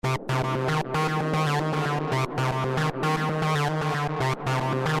Terror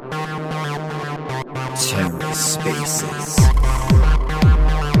Spaces.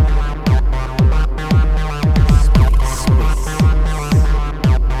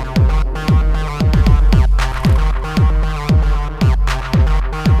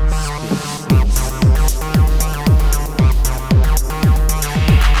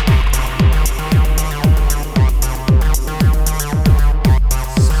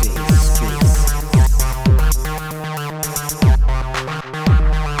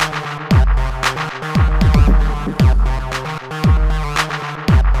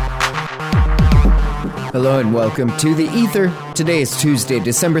 Hello and welcome to The Ether. Today is Tuesday,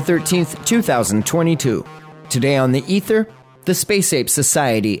 December 13th, 2022. Today on The Ether, the Space Ape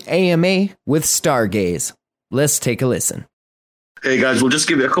Society AMA with Stargaze. Let's take a listen. Hey guys, we'll just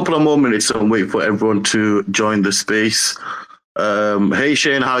give it a couple of more minutes and wait for everyone to join the space. Hey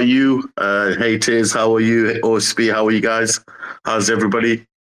Shane, how are you? Hey Tiz, how are you? OSP, how are you guys? How's everybody?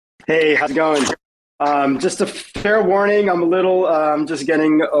 Hey, how's it going? Just a fair warning, I'm a little just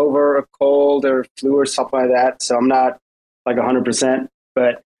getting over a cold or flu or something like that, so I'm not like 100%,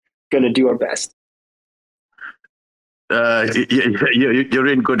 but going to do our best. You're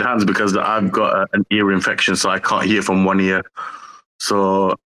in good hands because I've got an ear infection, so I can't hear from one ear.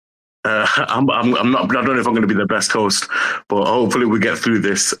 So I'm not. I don't know if I'm going to be the best host, but hopefully we get through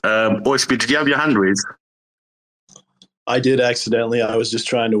this. OSP, did you have your hand raised? I did accidentally. I was just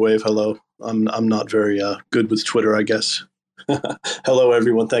trying to wave hello. I'm not very good with Twitter, I guess. Hello,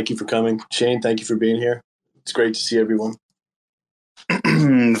 everyone. Thank you for coming. Shane, thank you for being here. It's great to see everyone.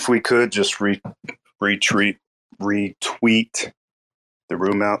 If we could just retweet the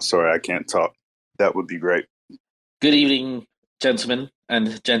room out. Sorry, I can't talk. That would be great. Good evening, gentlemen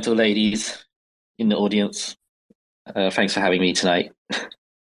and gentle ladies in the audience. Thanks for having me tonight.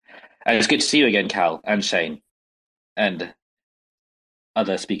 And it's good to see you again, Cal and Shane and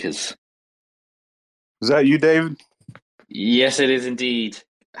other speakers. Is that you, David? Yes, it is indeed.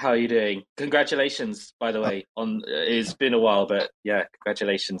 How are you doing? Congratulations, by the way. It's been a while, but yeah,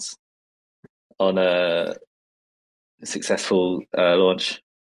 congratulations on a successful launch.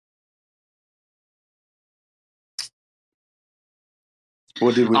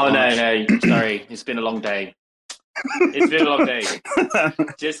 What did we launch? No, sorry. It's been a long day. It's been a long day.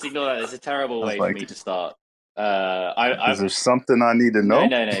 Just ignore that. It's a terrible way for me to start. Is there something I need to know?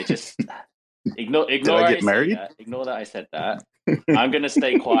 No. Just ignore. Did I get married? Ignore that I said that. I'm going to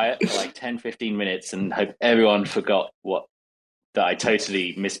stay quiet for like 10, 15 minutes and hope everyone forgot that I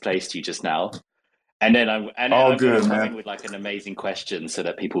totally misplaced you just now. And then I'm going to come in with like an amazing question so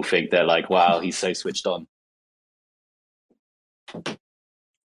that people think they're like, wow, he's so switched on.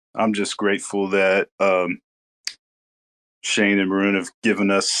 I'm just grateful that Shane and Maroon have given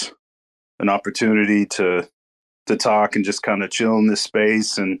us an opportunity to talk and just kind of chill in this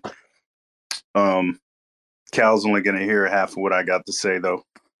space. And Cal's only going to hear half of what I got to say, though.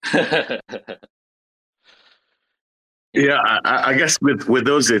 Yeah, I guess with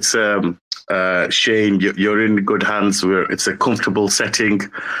us, it's Shane. You're in good hands. It's a comfortable setting.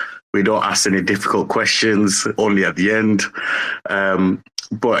 We don't ask any difficult questions, only at the end.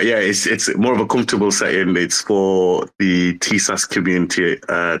 But yeah, it's more of a comfortable setting. It's for the TSAS community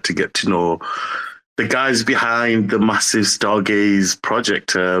to get to know the guys behind the massive Stargaze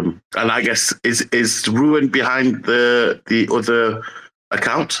project. And I guess is Ruin behind the other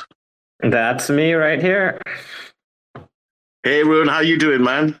account? That's me right here. Hey, Ruin, how you doing,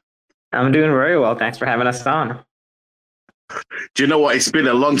 man? I'm doing very well. Thanks for having us on. Do you know what? It's been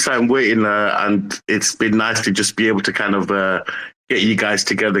a long time waiting, and it's been nice to just be able to kind of get you guys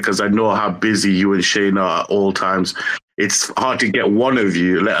together, because I know how busy you and Shane are at all times. It's hard to get one of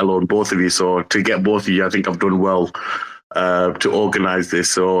you, let alone both of you. So to get both of you, I think I've done well to organize this.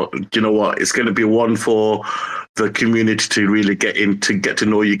 So you know what? It's going to be one for the community to really get to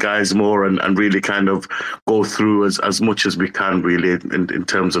know you guys more and really kind of go through as much as we can, really, in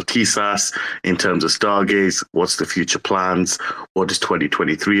terms of TSAS, in terms of Stargaze, what's the future plans, what does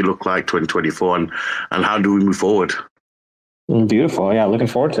 2023 look like, 2024, and how do we move forward? Beautiful. Yeah, looking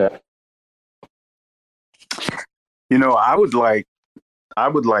forward to it. You know, I would like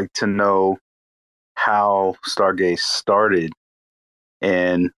to know how Stargaze started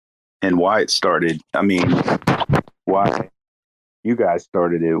and why it started. I mean, why you guys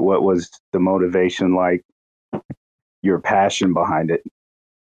started it. What was the motivation like? Your passion behind it?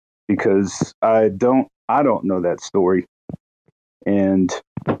 Because I don't know that story, and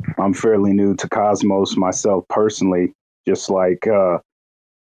I'm fairly new to Cosmos myself personally. Just like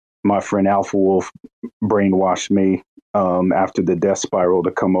my friend Alpha Wolf brainwashed me after the death spiral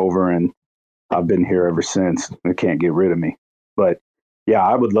to come over, and I've been here ever since. They can't get rid of me. But yeah,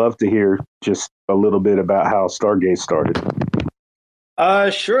 I would love to hear just a little bit about how Stargaze started.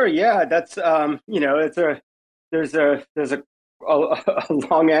 Sure. Yeah, that's it's there's a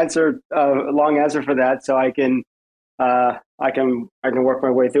long answer for that, so I can work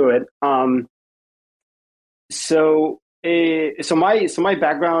my way through it. So my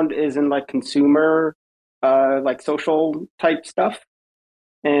background is in like consumer, like social type stuff,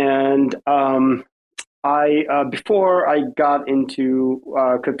 and I before I got into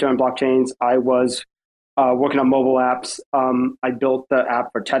crypto and blockchains, I was working on mobile apps. I built the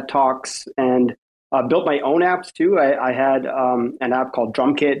app for TED Talks and built my own apps too. I had an app called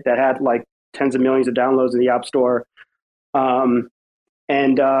DrumKit that had like tens of millions of downloads in the App Store. And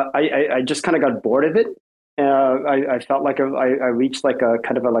I just kind of got bored of it. I felt like I reached like a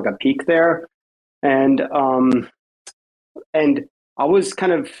kind of like a peak there, and I was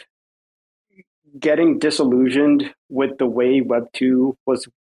kind of getting disillusioned with the way Web 2 was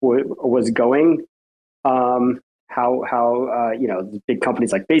going. How big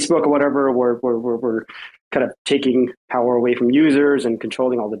companies like Facebook or whatever were kind of taking power away from users and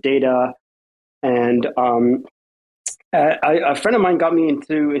controlling all the data. And a friend of mine got me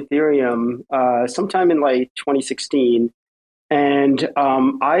into Ethereum sometime in like 2016, and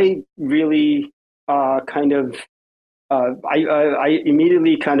I really I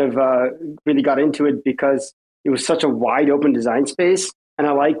immediately kind of really got into it because it was such a wide open design space, and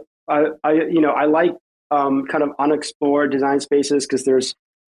I like kind of unexplored design spaces because there's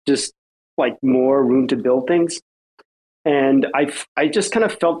just like more room to build things. And I just kind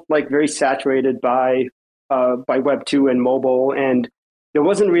of felt like very saturated by Web 2 and mobile, and there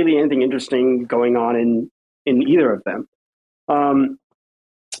wasn't really anything interesting going on in either of them.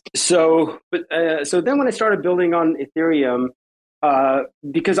 So then when I started building on Ethereum,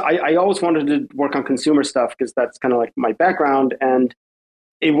 because I always wanted to work on consumer stuff because that's kind of like my background, and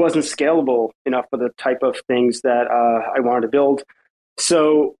it wasn't scalable enough for the type of things that I wanted to build.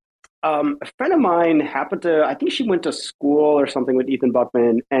 So a friend of mine happened to, I think she went to school or something with Ethan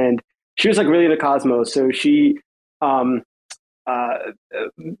Buckman, and she was like really into Cosmos. So she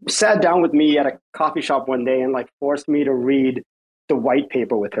sat down with me at a coffee shop one day and like forced me to read the white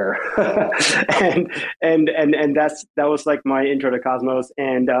paper with her. and that was like my intro to Cosmos,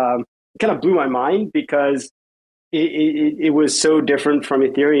 and it kind of blew my mind because it was so different from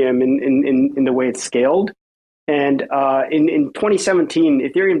Ethereum in the way it scaled. And in 2017,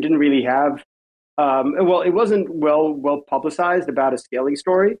 Ethereum didn't really have, it wasn't well publicized about a scaling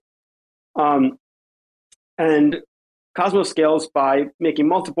story. And Cosmos scales by making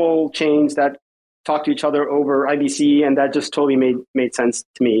multiple chains that talk to each other over IBC, and that just totally made sense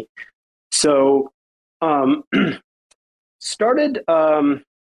to me. So started.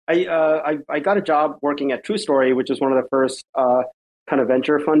 I got a job working at True Story, which is one of the first kind of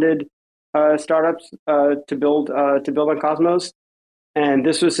venture funded startups to build on Cosmos, and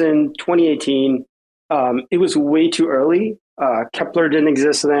this was in 2018. It was way too early. Kepler didn't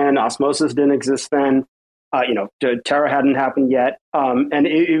exist then. Osmosis didn't exist then. Terra hadn't happened yet, and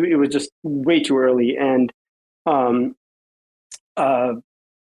it was just way too early. And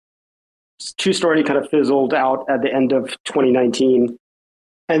True Story kind of fizzled out at the end of 2019.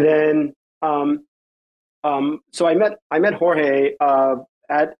 And then, so I met Jorge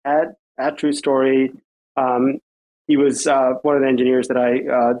at True Story. He was one of the engineers that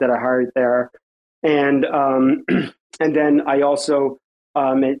I hired there, and then I also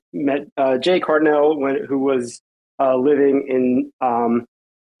met Jay Cardinal, who was living in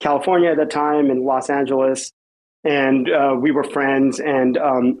California at the time, in Los Angeles, and we were friends, and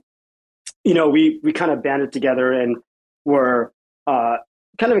we kind of banded together and were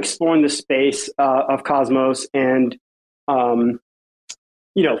kind of exploring the space of Cosmos, and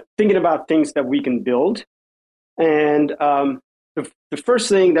thinking about things that we can build. And the first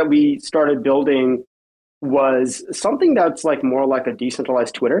thing that we started building was something that's like more like a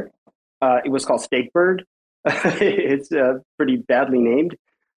decentralized Twitter. It was called Stakebird. It's pretty badly named.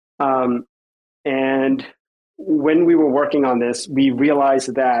 And when we were working on this, we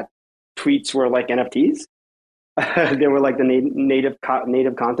realized that tweets were like NFTs. They were like the native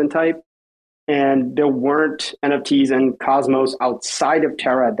content type, and there weren't NFTs in Cosmos outside of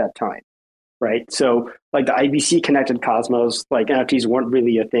Terra at that time, right? So like the IBC connected Cosmos, like NFTs weren't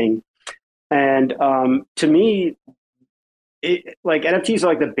really a thing. And to me, like NFTs are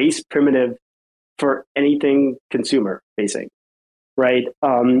like the base primitive for anything consumer facing, right?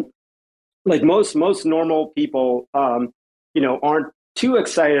 Like most normal people, aren't too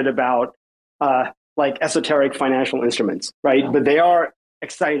excited about like esoteric financial instruments, right? But they are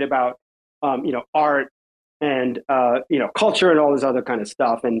excited about art and culture and all this other kind of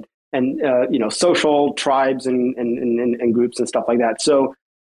stuff, and social tribes and groups and stuff like that. So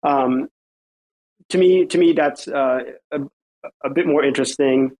to me that's a bit more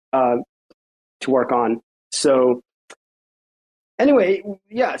interesting to work on. So anyway,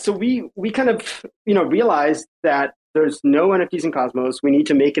 yeah, so we kind of realized that there's no NFTs in Cosmos. We need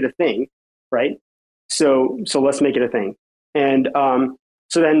to make it a thing, right? So let's make it a thing. And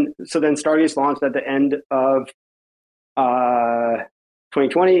so then Stargaze launched at the end of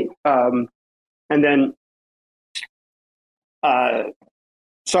 2020, and then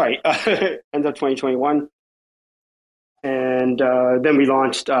end of 2021, and then we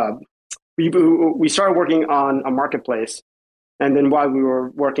launched. We started working on a marketplace, and then while we were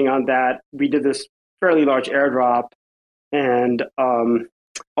working on that, we did this fairly large airdrop, and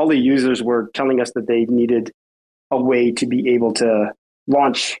all the users were telling us that they needed a way to be able to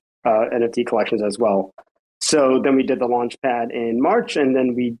launch NFT collections as well. So then we did the launch pad in March, and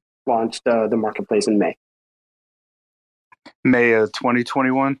then we launched the marketplace in May. May of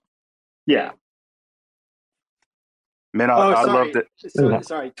 2021? Yeah. Man, I loved it.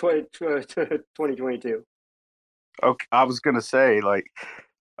 Sorry, 2022. Okay, I was going to say,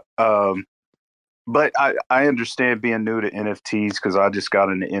 but I understand being new to NFTs because I just got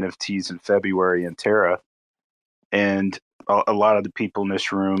into NFTs in February in Terra. And a lot of the people in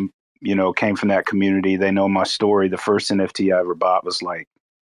this room, came from that community. They know my story. The first NFT I ever bought was like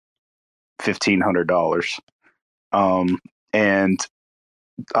 $1,500. And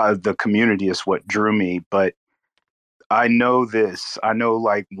the community is what drew me. But I know this. I know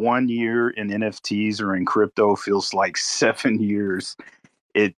like 1 year in NFTs or in crypto feels like 7 years.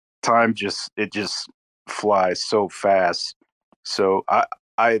 It just flies so fast. So I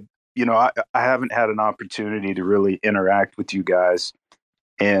haven't had an opportunity to really interact with you guys,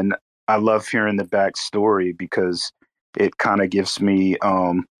 and I love hearing the backstory because it kind of gives me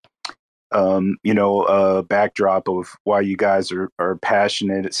a backdrop of why you guys are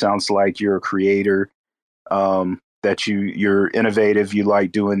passionate. It sounds like you're a creator, that you're innovative, you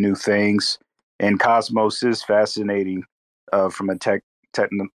like doing new things, and Cosmos is fascinating from a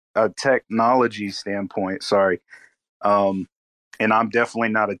technology standpoint. Sorry. And I'm definitely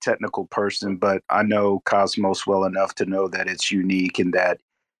not a technical person, but I know Cosmos well enough to know that it's unique and that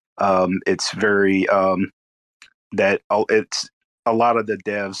it's very it's a lot of the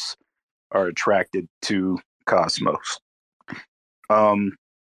devs are attracted to Cosmos.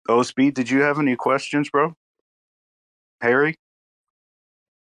 OSB, did you have any questions, bro? Harry?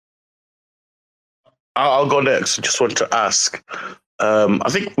 I'll go next. I just want to ask. I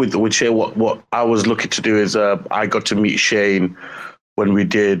think with Shane, what I was looking to do is I got to meet Shane when we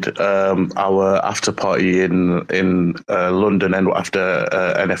did our after party in London and after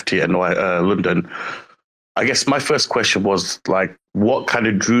NFT NY London. I guess my first question was like, what kind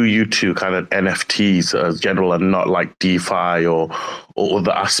of drew you to kind of NFTs as general and not like DeFi or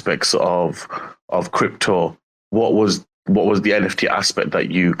other aspects of crypto? What was the NFT aspect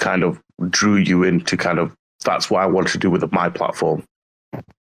that you kind of drew you into kind of, that's what I want to do with my platform?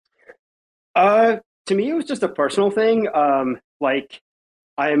 To me, it was just a personal thing. Like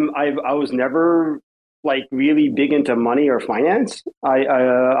I was never like really big into money or finance.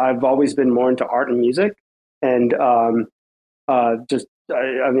 I've always been more into art and music, and I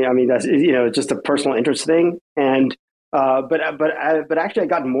mean that's just a personal interest thing. And but actually, I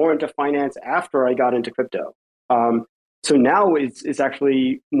got more into finance after I got into crypto. So now it's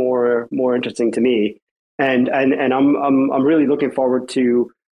actually more interesting to me, and I'm really looking forward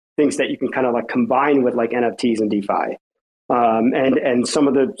to things that you can kind of like combine with like NFTs and DeFi, and some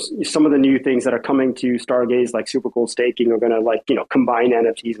of the new things that are coming to Stargaze, like super cool staking, are going to like combine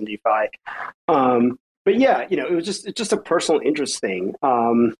NFTs and DeFi. But yeah, it's just a personal interest thing.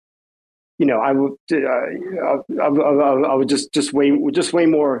 I would just way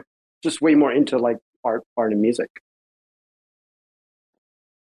more into like art and music.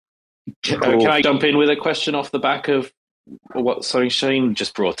 Can I jump in with a question off the back of what Shane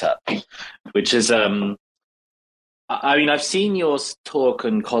just brought up, which is, I mean, I've seen your talk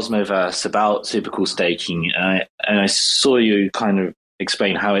on Cosmoverse about super cool staking, and I saw you kind of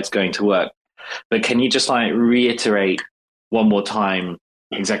explain how it's going to work. But can you just like reiterate one more time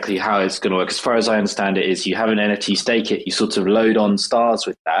exactly how it's going to work? As far as I understand it, is you have an NFT stake it, you sort of load on stars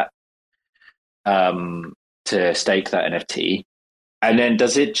with that to stake that NFT. And then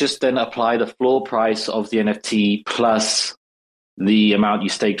does it just then apply the floor price of the NFT plus the amount you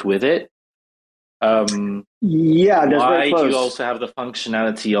staked with it? Yeah, that's Why very do you close. also have the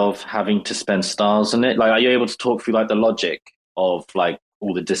functionality of having to spend stars on it? Like, are you able to talk through like the logic of like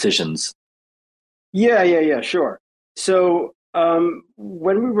all the decisions? Yeah, sure. So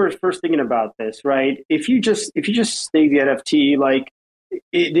when we were first thinking about this, right? If you just stake the NFT, like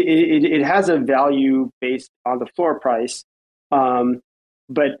it has a value based on the floor price.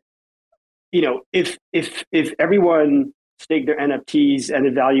 But if everyone staked their NFTs and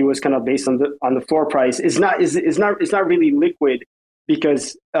the value was kind of based on the floor price, it's not really liquid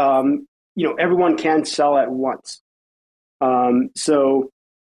because everyone can sell at once. So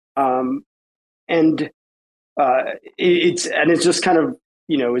and it's just kind of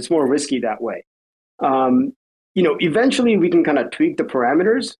it's more risky that way. Eventually we can kind of tweak the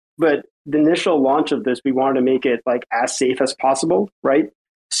parameters, but the initial launch of this, we wanted to make it like as safe as possible, right?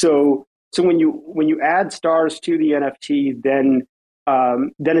 So when you add stars to the NFT, then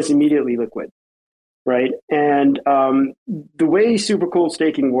it's immediately liquid, right? And the way super cool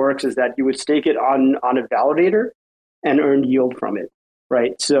staking works is that you would stake it on a validator and earn yield from it,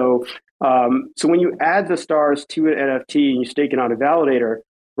 right? So when you add the stars to an NFT and you stake it on a validator,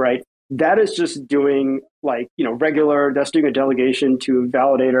 right? That is just doing like regular. That's doing a delegation to a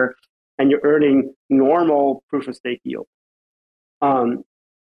validator, and you're earning normal proof of stake yield.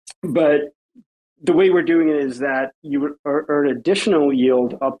 But the way we're doing it is that you earn additional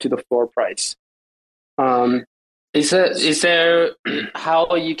yield up to the floor price. Is there how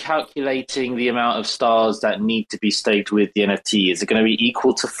are you calculating the amount of stars that need to be staked with the NFT? Is it going to be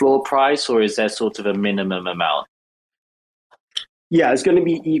equal to floor price, or is there sort of a minimum amount? Yeah, it's going to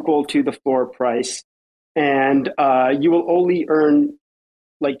be equal to the floor price, and you will only earn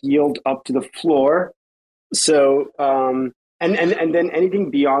like yield up to the floor. So and then anything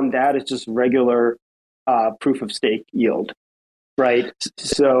beyond that is just regular proof of stake yield, right?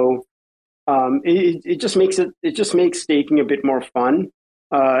 So it just makes staking a bit more fun.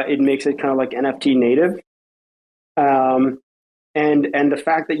 It makes it kind of like NFT native, and the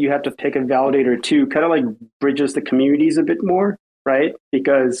fact that you have to pick a validator too kind of like bridges the communities a bit more, right?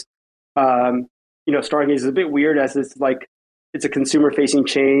 Because Stargaze is a bit weird as it's a consumer facing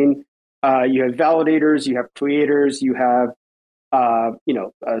chain. You have validators, you have creators, you have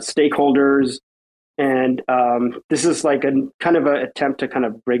stakeholders, and this is like a kind of an attempt to kind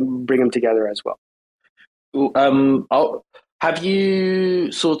of bring them together as well. Have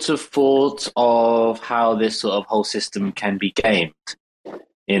you sort of thought of how this sort of whole system can be gamed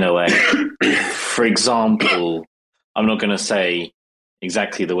in a way? For example, I'm not going to say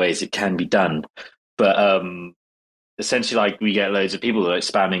exactly the ways it can be done, but essentially, like we get loads of people that are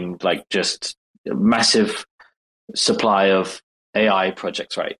spamming like just a massive supply of AI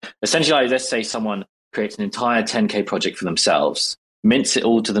projects, right? Essentially, like, let's say someone creates an entire 10K project for themselves, mints it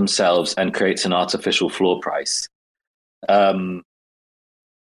all to themselves, and creates an artificial floor price. How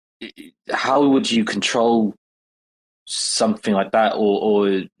would you control something like that,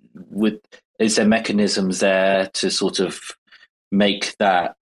 or is there mechanisms there to sort of make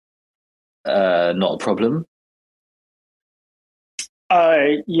that not a problem?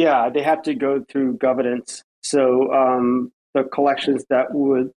 Yeah, they have to go through governance. So the collections that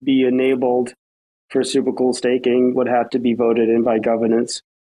would be enabled for super cool staking would have to be voted in by governance.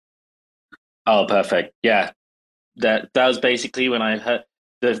 Oh, perfect. Yeah, that was basically when I heard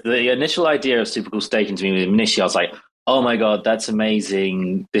the initial idea of super cool staking to me. Initially, I was like, "Oh my god, that's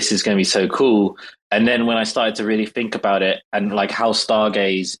amazing! This is going to be so cool." And then when I started to really think about it and like how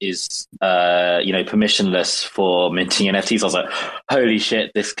Stargaze is, permissionless for minting NFTs, I was like, "Holy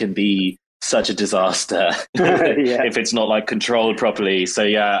shit, this can be such a disaster if it's not like controlled properly." So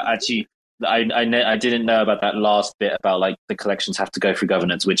yeah, actually, I didn't know about that last bit about like the collections have to go through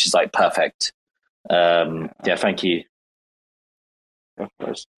governance, which is like perfect. Yeah, thank you. Of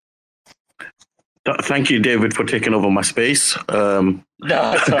course. Thank you, David, for taking over my space. No,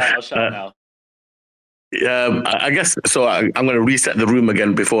 it's all right. I'll shut up now. I guess so. I'm going to reset the room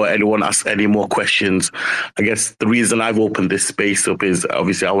again before anyone asks any more questions. I guess the reason I've opened this space up is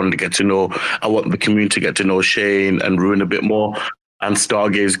obviously I want the community to get to know Shane and Ruin a bit more, and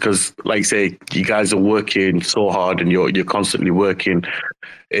Stargaze, because like I say, you guys are working so hard and you're constantly working.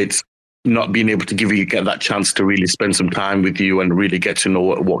 It's not being able to get that chance to really spend some time with you and really get to know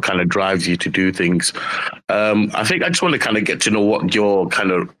what kind of drives you to do things. I think I just want to kind of get to know what your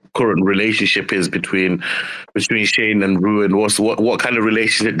kind of current relationship is between Shane and Ruin. What kind of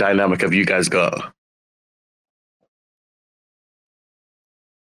relationship dynamic have you guys got?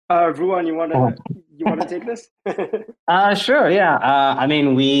 Ruan, you want to take this? Sure, yeah. I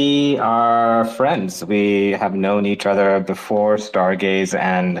mean, we are friends. We have known each other before Stargaze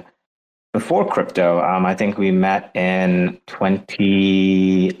and before crypto. I think we met in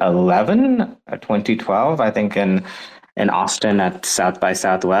 2011 or 2012, I think in Austin at South by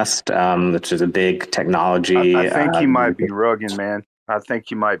Southwest, which is a big technology. I think he might be rugging, man. I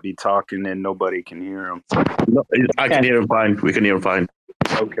think you might be talking and nobody can hear him. No, I can hear him fine. We can hear him fine.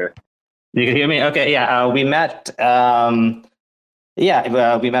 Okay. You can hear me? Okay, yeah. We met. We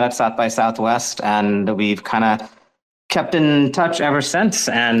met at South by Southwest, and we've kind of kept in touch ever since.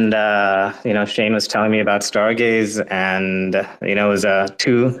 And Shane was telling me about Stargaze, and it was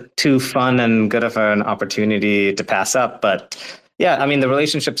too fun and good of an opportunity to pass up. But yeah, I mean, the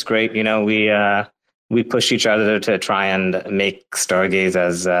relationship's great. We push each other to try and make Stargaze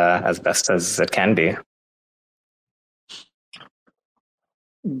as best as it can be.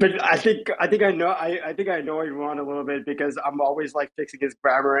 But I think I know Ron a little bit, because I'm always like fixing his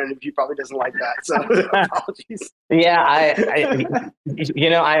grammar, and he probably doesn't like that. So apologies. Yeah,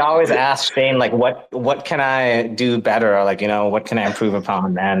 I always ask Shane, like, what can I do better, or like, what can I improve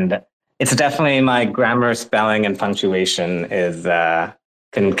upon? And it's definitely my grammar, spelling, and punctuation is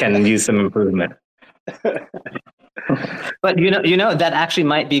can use some improvement. But that actually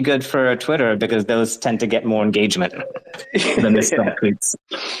might be good for Twitter, because those tend to get more engagement than the spell tweets.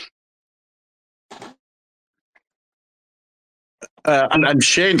 And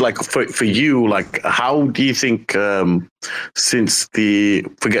Shane, like for you, like how do you think since the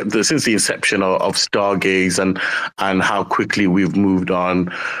inception of Stargaze and how quickly we've moved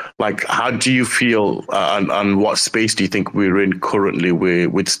on, like how do you feel and what space do you think we're in currently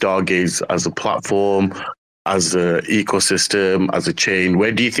with Stargaze as a platform, as an ecosystem, as a chain?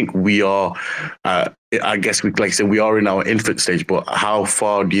 Where do you think we are? I guess like I said, we are in our infant stage, but how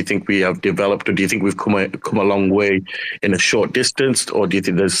far do you think we have developed, or do you think we've come a long way in a short distance, or do you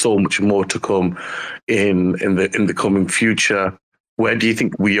think there's so much more to come in the coming future? Where do you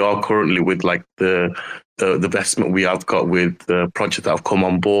think we are currently with like the investment we have got, with the projects that have come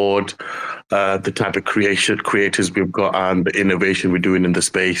on board, the type of creators we've got, and the innovation we're doing in the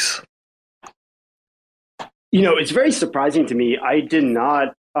space? It's very surprising to me. I did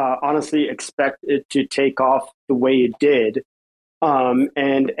not honestly expect it to take off the way it did, and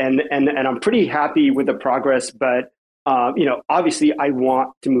I'm pretty happy with the progress. But obviously, I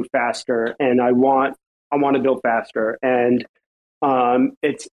want to move faster, and I want to build faster, and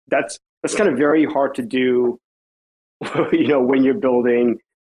that's kind of very hard to do. When you're building,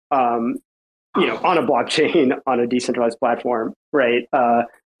 on a blockchain, on a decentralized platform, right?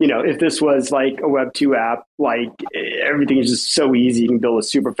 If this was like a Web2 app, like everything is just so easy. You can build it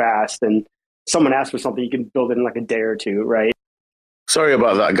super fast, and someone asks for something, you can build it in like a day or two, right? Sorry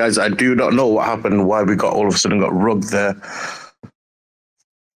about that, guys. I do not know what happened, why we got all of a sudden got rugged there.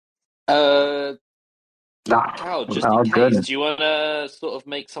 Cal, just in case, do you want to sort of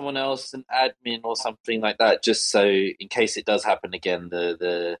make someone else an admin or something like that, just so in case it does happen again,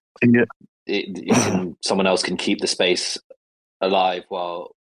 someone else can keep the space alive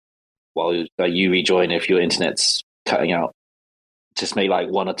while you rejoin if your internet's cutting out? Just make like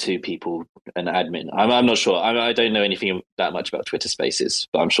one or two people an admin. I'm not sure. I don't know anything that much about Twitter Spaces,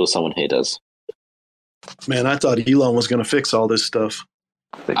 but I'm sure someone here does. Man, I thought Elon was going to fix all this stuff.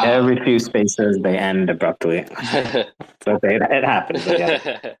 Every few spaces, they end abruptly. So it happens.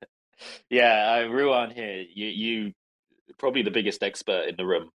 Yeah, yeah. Ruan here, you probably the biggest expert in the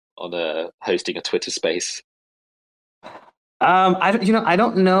room on hosting a Twitter Space. I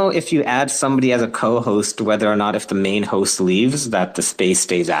don't know if you add somebody as a co-host, whether or not if the main host leaves, that the space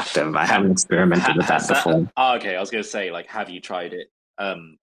stays active. I haven't experimented with that before. Okay, I was going to say, like, have you tried it?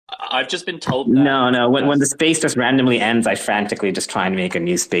 I've just been told that. No. When the space just randomly ends, I frantically just try and make a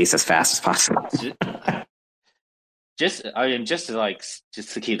new space as fast as possible. just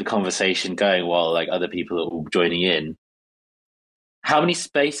to keep the conversation going while like other people are all joining in. How many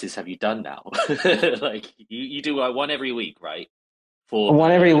spaces have you done now? Like you do like one every week, right?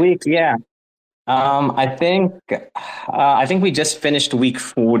 One every week, yeah. I think we just finished week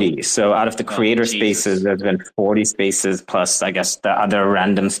 40. So out of the creator spaces, there's been 40 spaces plus, I guess, the other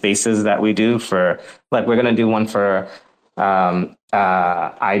random spaces that we do for, like, we're going to do one for IBC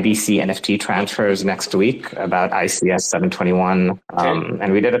NFT transfers next week about ICS 721.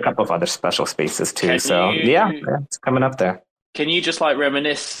 And we did a couple of other special spaces too. Yeah, it's coming up there. Can you just like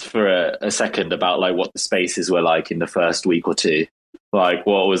reminisce for a second about like what the spaces were like in the first week or two? Like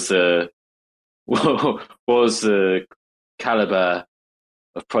what was the caliber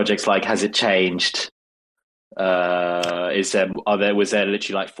of projects like? Has it changed? Was there literally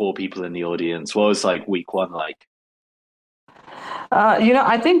like 4 people in the audience? What was like week 1 like?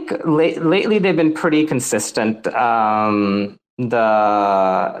 I think lately they've been pretty consistent.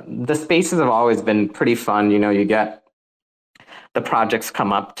 the spaces have always been pretty fun. You get the projects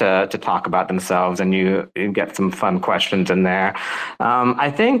come up to talk about themselves, and you get some fun questions in there. I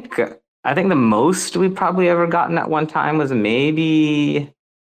think the most we've probably ever gotten at one time was maybe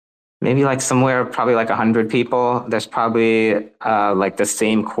like somewhere probably like 100 people. There's probably like the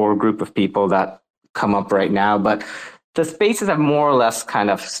same core group of people that come up right now, but the spaces have more or less kind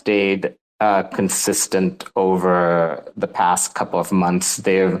of stayed consistent over the past couple of months.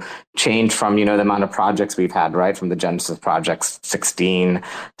 They've changed from, the amount of projects we've had, right? From the Genesis projects 16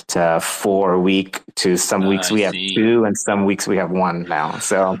 to 4 a week to some weeks we have 2 and some weeks we have 1 now.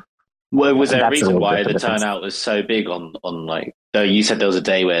 So well, was there a reason why the turnout was so big on like, though you said there was a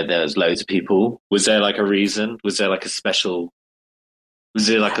day where there was loads of people? Was there like a reason? Was there like was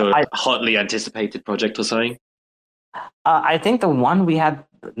it like a hotly anticipated project or something? I think the one we had,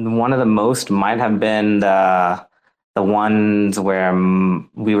 one of the most might have been the ones where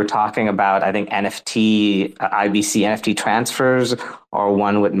we were talking about, I think, IBC NFT transfers, or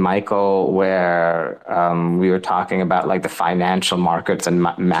one with Michael where we were talking about like the financial markets and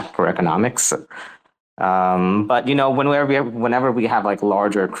macroeconomics. But whenever we have like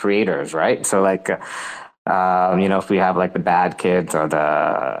larger creators, right? So like, if we have like the Bad Kids or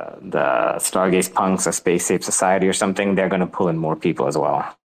the Stargaze Punks or Space Ape Society or something, they're going to pull in more people as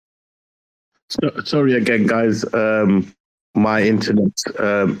well. Sorry again, guys. My internet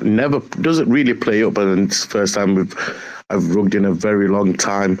never doesn't really play up, and it's the first time I've rugged in a very long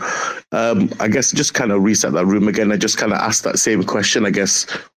time. I guess just kind of reset that room again. I just kind of asked that same question, I guess,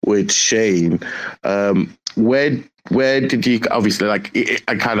 with Shane. Where did you obviously like?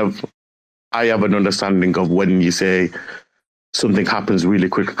 I have an understanding of when you say something happens really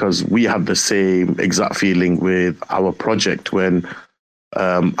quick, because we have the same exact feeling with our project when.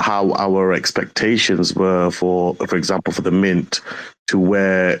 How our expectations were for example, for the mint, to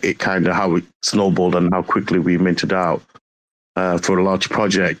where it kind of how it snowballed and how quickly we minted out for a large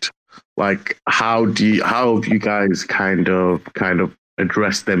project. Like, how have you guys kind of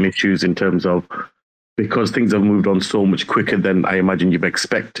addressed them issues in terms of, because things have moved on so much quicker than I imagine you've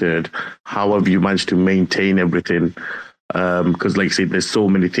expected? How have you managed to maintain everything? Because like you said, there's so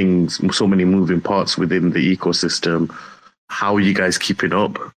many things, so many moving parts within the ecosystem. How are you guys keeping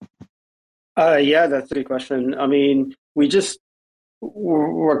up? Yeah, that's a good question. I mean,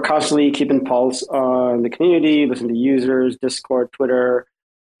 we're constantly keeping pulse on the community, listen to users, Discord, Twitter,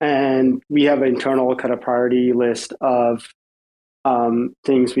 and we have an internal kind of priority list of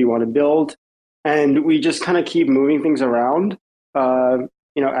things we want to build, and we just kind of keep moving things around,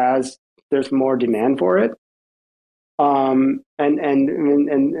 as there's more demand for it. And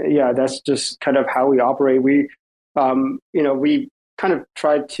yeah, that's just kind of how we operate. We kind of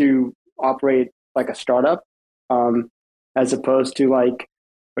tried to operate like a startup, as opposed to like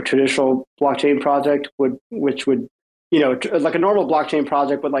a traditional blockchain project which would, like a normal blockchain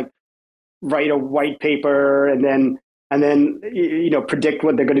project would like write a white paper and then predict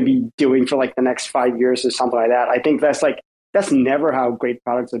what they're going to be doing for like the next 5 years or something like that. I think that's never how great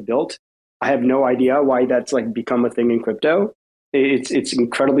products are built. I have no idea why that's like become a thing in crypto. It's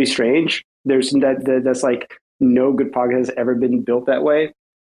incredibly strange. That's like, no good product has ever been built that way.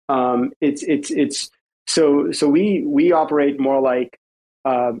 So we operate more like,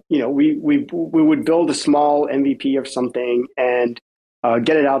 we would build a small MVP of something and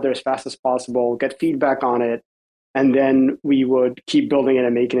get it out there as fast as possible, get feedback on it, and then we would keep building it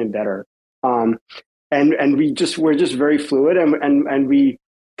and making it better. And we're just very fluid, and we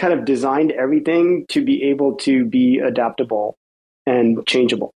kind of designed everything to be able to be adaptable and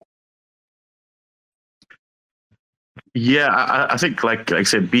changeable. Yeah, I think like I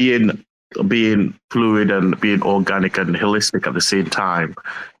said, being fluid and being organic and holistic at the same time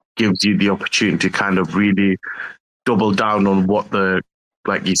gives you the opportunity to kind of really double down on what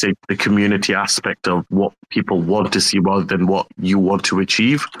like you say, the community aspect of what people want to see rather than what you want to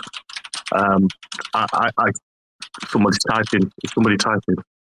achieve. Somebody typing.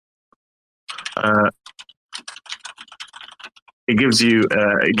 It gives you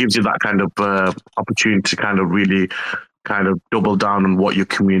that kind of opportunity to kind of really kind of double down on what your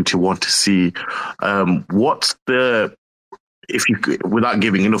community want to see. What's the, if you without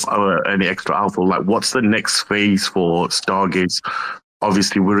giving enough any extra alpha, like what's the next phase for Stargaze?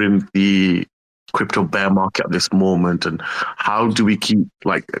 Obviously, we're in the crypto bear market at this moment, and how do we keep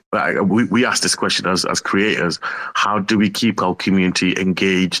we ask this question as creators, how do we keep our community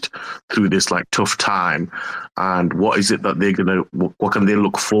engaged through this like tough time, and what is it that what can they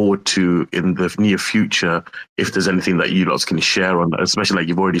look forward to in the near future, if there's anything that you guys can share on that, especially like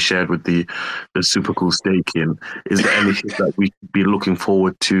you've already shared with the super cool staking. Is there anything that we should be looking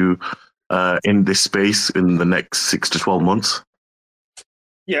forward to in this space in the next 6 to 12 months?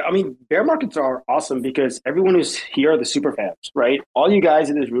 Yeah, I mean, bear markets are awesome because everyone who's here are the super fans, right? All you guys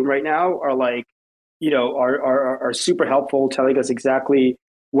in this room right now are like, are super helpful, telling us exactly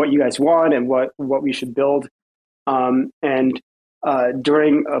what you guys want and what we should build. And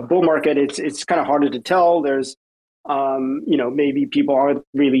during a bull market, it's kind of harder to tell. There's, maybe people aren't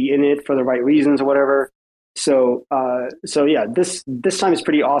really in it for the right reasons or whatever. So yeah, this time is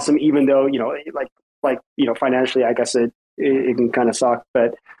pretty awesome, even though, financially, I guess it can kind of suck,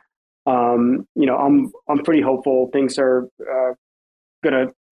 but I'm pretty hopeful things are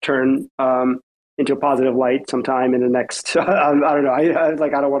gonna turn into a positive light sometime in the next. I don't know. I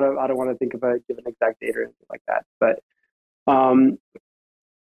don't want to think of give an exact date or anything like that. But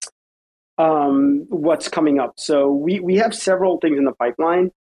what's coming up? So we have several things in the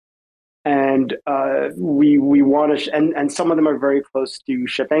pipeline, and we want to, and some of them are very close to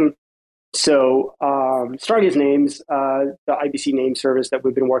shipping. So Stargaze Names, the IBC name service that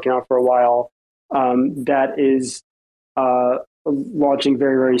we've been working on for a while, that is launching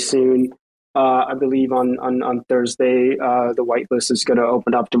very, very soon. I believe on Thursday, the whitelist is going to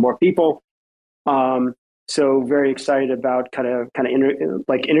open up to more people. So very excited about kind of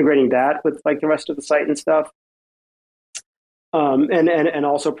integrating that with like the rest of the site and stuff. And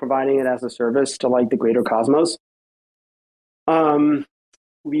also providing it as a service to like the greater cosmos.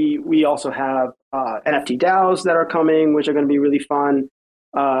 We also have NFT DAOs that are coming, which are going to be really fun.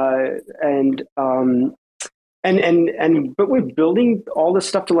 But we're building all this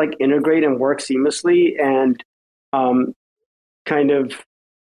stuff to like integrate and work seamlessly and kind of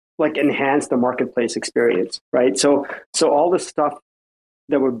like enhance the marketplace experience, right? So all the stuff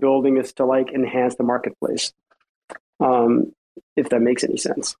that we're building is to like enhance the marketplace, if that makes any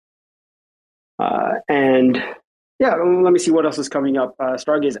sense. And yeah, let me see what else is coming up.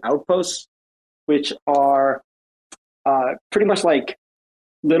 Stargaze Outposts, which are pretty much like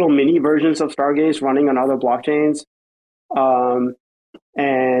little mini versions of Stargaze running on other blockchains.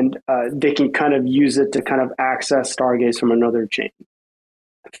 And they can kind of use it to kind of access Stargaze from another chain.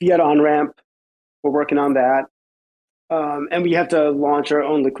 Fiat on-ramp, we're working on that. And we have to launch our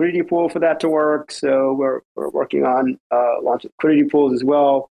own liquidity pool for that to work. So we're working on launching liquidity pools as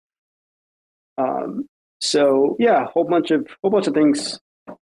well. So yeah, whole bunch of things.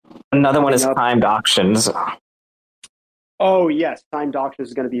 Another one is timed auctions. Oh yes, timed auctions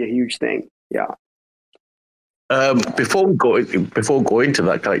is going to be a huge thing. Yeah. Before we go into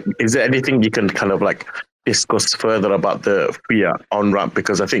that, like, is there anything you can kind of like discuss further about the Fiat on-ramp?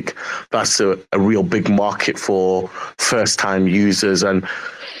 Because I think that's a real big market for first-time users and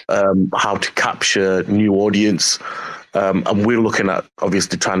how to capture new audience. And we're looking at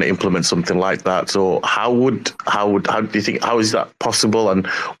obviously trying to implement something like that. So how do you think, how is that possible, and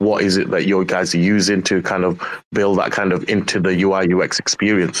what is it that you guys are using to kind of build that kind of into the UI UX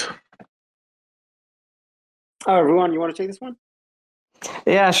experience? Ruan, you want to take this one?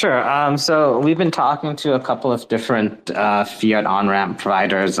 Yeah, sure. So we've been talking to a couple of different fiat on-ramp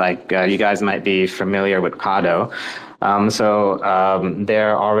providers. Like you guys might be familiar with Kado.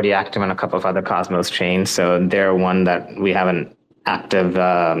 They're already active on a couple of other Cosmos chains. So they're one that we have an active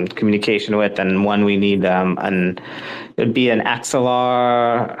communication with, and one we need, and it would be an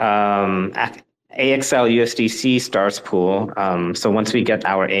XLR AXL USDC stars pool. So once we get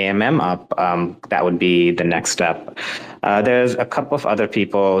our AMM up, that would be the next step. There's a couple of other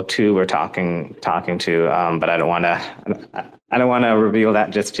people too we're talking to, but I don't want to reveal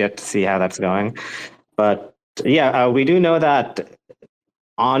that just yet to see how that's going. But yeah, we do know that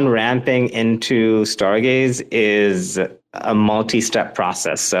on-ramping into Stargaze is a multi-step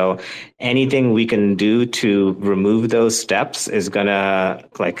process. So anything we can do to remove those steps is gonna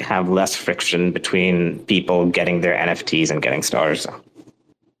like have less friction between people getting their NFTs and getting stars.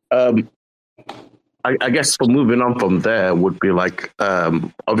 I guess for moving on from there would be like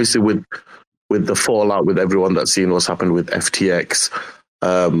obviously with the fallout with everyone that's seen what's happened with FTX.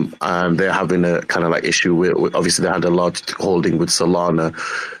 And they're having a kind of like issue with obviously they had a large holding with Solana.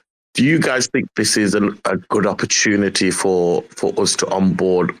 Do you guys think this is a good opportunity for us to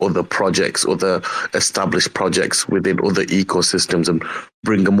onboard other projects, other established projects within other ecosystems and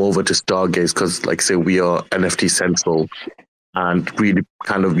bring them over to Stargaze? Because like say we are NFT Central, and really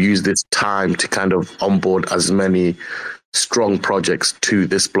kind of use this time to kind of onboard as many strong projects to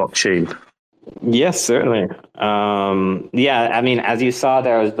this blockchain? Yes, certainly. Yeah, I mean, as you saw,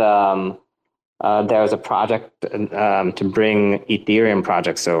 there was a project to bring Ethereum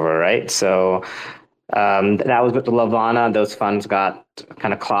projects over, right? So that was with the Lavana. Those funds got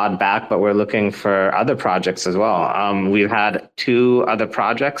kind of clawed back, but we're looking for other projects as well. We've had two other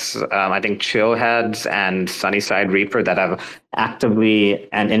projects, I think Chillheads and Sunnyside Reaper, that have actively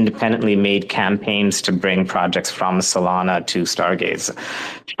and independently made campaigns to bring projects from Solana to Stargaze.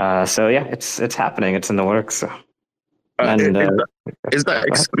 So yeah, it's happening. It's in the works. And is that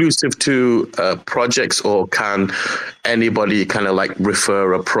exclusive to projects, or can anybody kind of like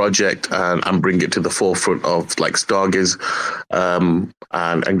refer a project and bring it to the forefront of like Stargaze,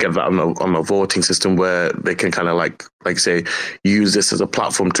 and get that on a voting system where they can kind of like say use this as a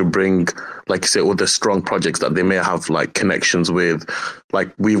platform to bring, like say, all the strong projects that they may have like connections with.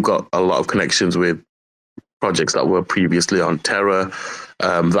 Like we've got a lot of connections with projects that were previously on Terra,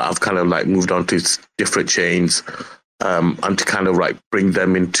 that have kind of like moved on to different chains. And to kind of like bring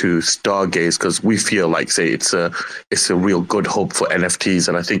them into Stargaze, because we feel like, say, it's a real good hub for NFTs,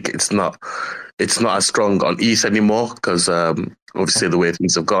 and I think it's not as strong on ETH anymore, because obviously the way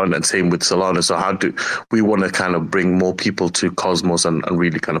things have gone, and same with Solana. So how do we want to kind of bring more people to Cosmos and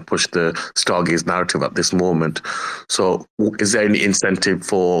really kind of push the Stargaze narrative at this moment? So is there any incentive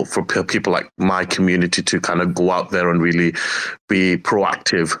for people like my community to kind of go out there and really be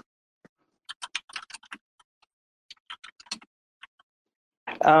proactive?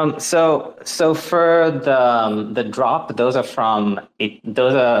 So for the drop, those are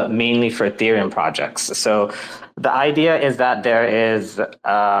mainly for Ethereum projects. So the idea is that there is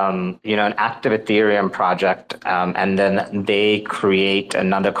an active Ethereum project, and then they create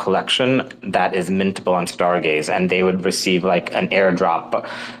another collection that is mintable on Stargaze, and they would receive like an airdrop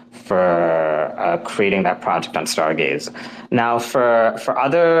for creating that project on Stargaze. Now for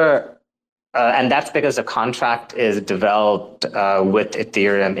other and that's because the contract is developed with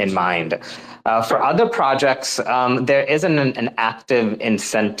Ethereum in mind. For other projects, there isn't an active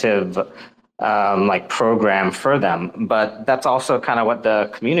incentive like program for them, but that's also kind of what the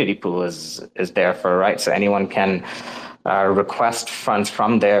community pool is there for, right? So anyone can request funds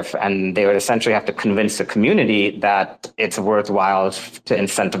from there, and they would essentially have to convince the community that it's worthwhile to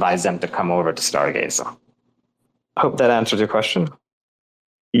incentivize them to come over to Stargaze. I hope that answers your question.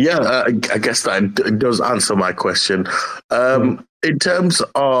 Yeah, I guess that does answer my question. In terms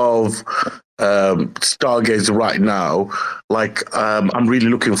of Stargaze right now, like I'm really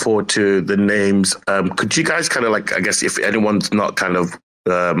looking forward to the names. Could you guys kind of like, I guess if anyone's not kind of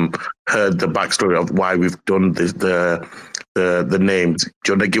heard the backstory of why we've done this, the names, do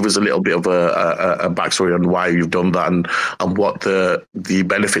you want to give us a little bit of a backstory on why you've done that, and what the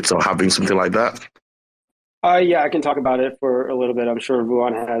benefits of having something like that? Yeah, I can talk about it for a little bit. I'm sure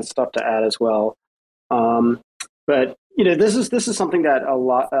Vuan has stuff to add as well. But this is something that a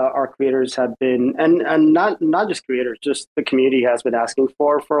lot our creators have been, and not just creators, just the community has been asking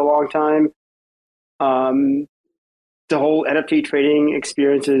for a long time. The whole NFT trading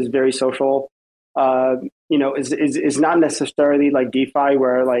experience is very social. Is not necessarily like DeFi,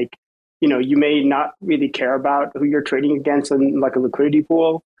 where like you may not really care about who you're trading against in like a liquidity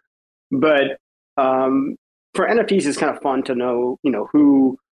pool, but for NFTs, it's kind of fun to know,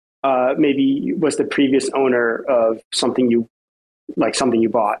 who maybe was the previous owner of something you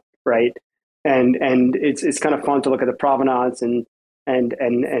bought, right? And it's kind of fun to look at the provenance and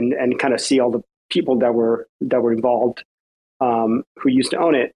kind of see all the people that were involved, who used to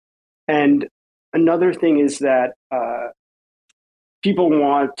own it. And another thing is that people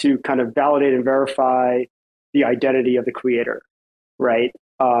want to kind of validate and verify the identity of the creator, right?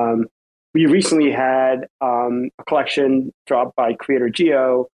 We recently had a collection dropped by creator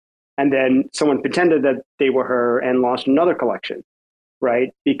Geo, and then someone pretended that they were her and launched another collection,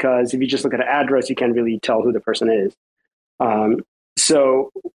 right? Because if you just look at an address, you can't really tell who the person is.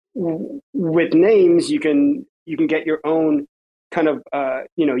 So with names, you can get your own kind of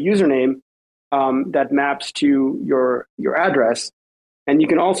username that maps to your address, and you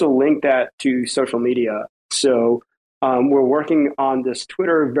can also link that to social media. So we're working on this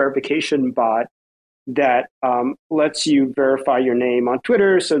Twitter verification bot that lets you verify your name on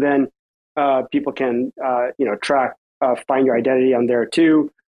Twitter. So then people can, track, find your identity on there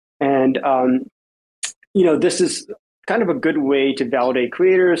too. And, this is kind of a good way to validate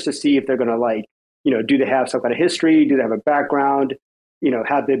creators to see if they're going to do they have some kind of history? Do they have a background?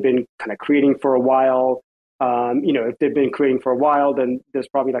 Have they been kind of creating for a while? If they've been creating for a while, then there's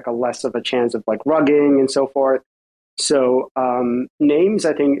probably like a less of a chance of like rugging and so forth. So names,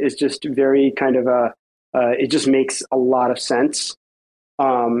 I think, is just very kind of it just makes a lot of sense.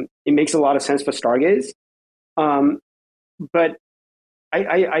 It makes a lot of sense for Stargaze. But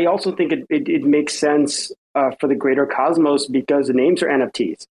I also think it makes sense for the greater cosmos because the names are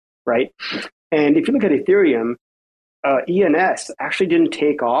NFTs, right? And if you look at Ethereum, ENS actually didn't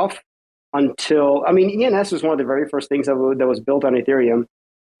take off until, I mean, ENS was one of the very first things that was built on Ethereum.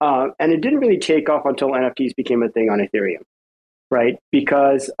 And it didn't really take off until NFTs became a thing on Ethereum, right?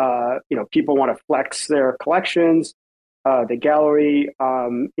 Because, people want to flex their collections, the gallery,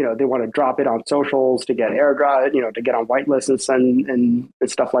 they want to drop it on socials to get airdrop, to get on whitelists and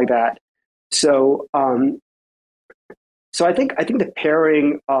stuff like that. So, so I think the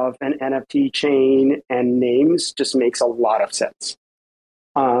pairing of an NFT chain and names just makes a lot of sense.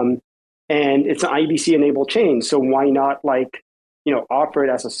 And it's an IBC enabled chain, so why not offer it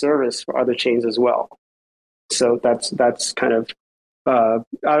as a service for other chains as well? So that's kind of I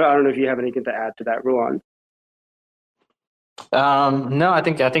don't know if you have anything to add to that, Ruan. No, I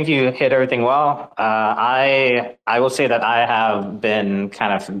think you hit everything well. I will say that I have been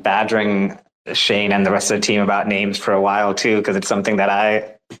kind of badgering Shane and the rest of the team about names for a while too, because it's something that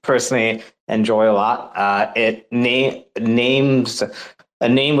I personally enjoy a lot. Names. A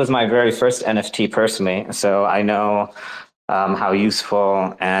name was my very first NFT personally, so I know how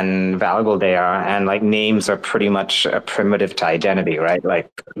useful and valuable they are. And names are pretty much a primitive to identity, right? Like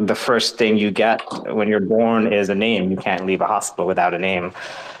the first thing you get when you're born is a name. You can't leave a hospital without a name.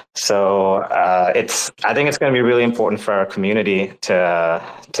 So I think it's going to be really important for our community to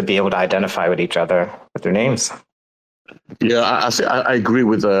be able to identify with each other with their names. Yeah, I agree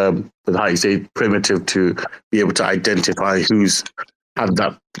with how you say primitive to be able to identify who's had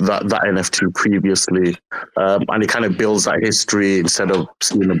that NFT previously, and it kind of builds that history instead of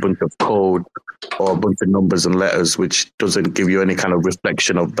seeing a bunch of code or a bunch of numbers and letters, which doesn't give you any kind of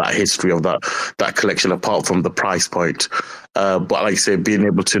reflection of that history of that collection apart from the price point. But like I say, being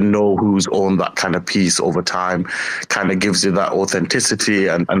able to know who's owned that kind of piece over time kind of gives you that authenticity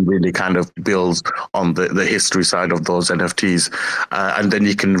and really kind of builds on the history side of those NFTs. And then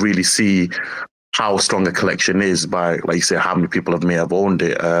you can really see how strong a collection is by, like you say, how many people may have owned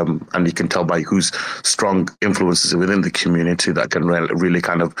it. And you can tell by who's strong influences within the community that can really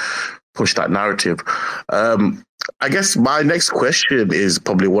kind of push that narrative. I guess my next question is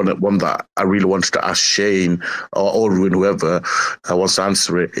probably one that I really wanted to ask Shane or whoever wants to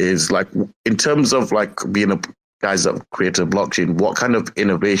answer it, is in terms of being a guys that created a blockchain, what kind of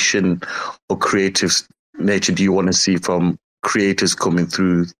innovation or creative nature do you want to see from creators coming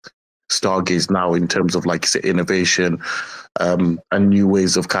through Stargaze now in terms of innovation and new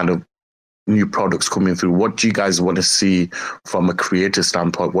ways of kind of new products coming through? What do you guys want to see from a creator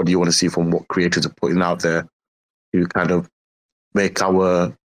standpoint? What do you want to see from what creators are putting out there to kind of make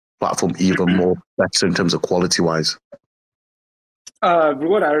our platform even more better in terms of quality wise?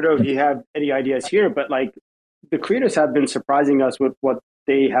 Ruan, I don't know if you have any ideas here, but the creators have been surprising us with what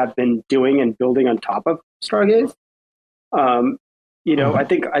they have been doing and building on top of Stargaze. I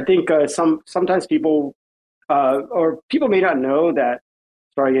think sometimes people or people may not know that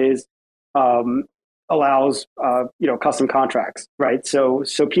Stargaze allows custom contracts, right? So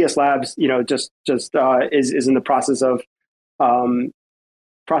PS Labs just is in the process of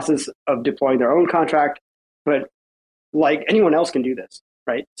deploying their own contract, but anyone else can do this,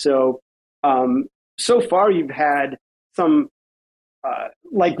 right? So so far you've had some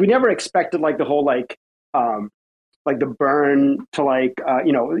we never expected the whole the burn to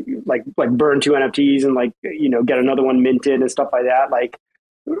burn 2 NFTs and get another one minted and stuff like that.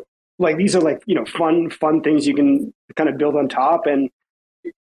 These are fun things you can kind of build on top, and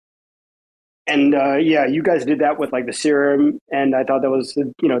yeah, you guys did that with the serum, and I thought that was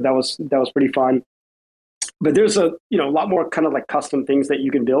pretty fun. But there's a lot more kind of custom things that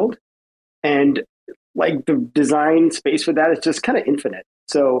you can build, and the design space for that is just kind of infinite.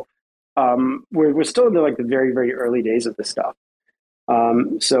 So we're still in the very, very early days of this stuff.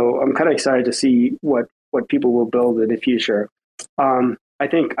 So I'm kind of excited to see what people will build in the future. I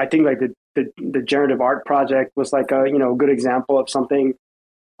think the generative art project was a good example of something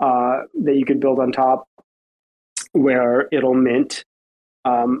that you could build on top, where it'll mint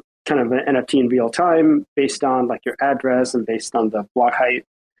kind of an NFT in real time based on your address and based on the block height.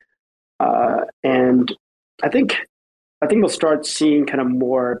 And I think we'll start seeing kind of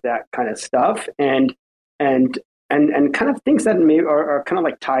more of that kind of stuff and kind of things that are kind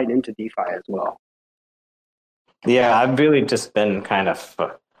of tied into DeFi as well. Yeah, I've really just been kind of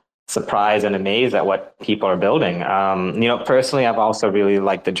surprised and amazed at what people are building. Personally, I've also really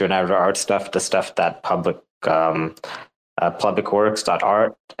liked the generative art stuff, the stuff that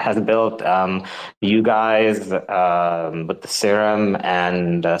publicworks.art has built. You guys with the Serum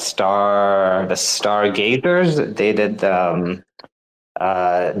and the Stargazers, they did the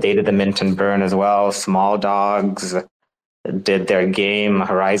Mint and Burn as well. Small Dogs did their game.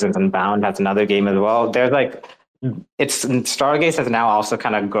 Horizons Unbound has another game as well. There's Stargaze has now also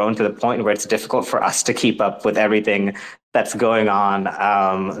kind of grown to the point where it's difficult for us to keep up with everything that's going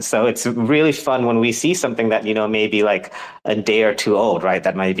on. So it's really fun when we see something that, maybe like a day or two old, right?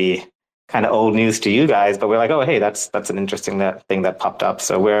 That might be kind of old news to you guys, but we're like, oh, hey, that's an interesting thing that popped up.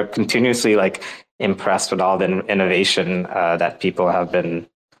 So we're continuously impressed with all the innovation that people have been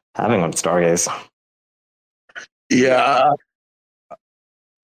having on Stargaze. Yeah,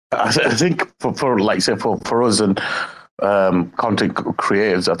 I think for us and content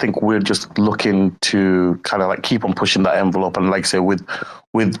creators, I think we're just looking to kind of keep on pushing that envelope, and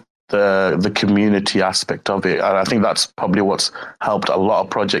with the community aspect of it, and I think that's probably what's helped a lot of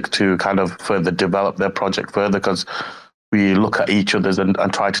projects to kind of further develop their project further, because we look at each other's and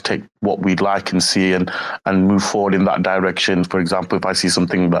try to take what we'd like and see and move forward in that direction. For example, if I see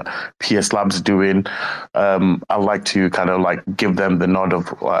something that PS Lab's doing, I like to kind of give them the nod of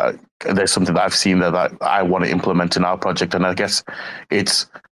there's something that I've seen there that I want to implement in our project. And I guess that's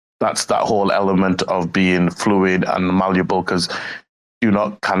that whole element of being fluid and malleable, because do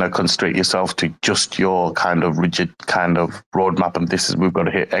not kind of constrain yourself to just your kind of rigid kind of roadmap. And we've got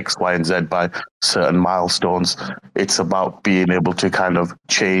to hit X, Y, and Z by certain milestones. It's about being able to kind of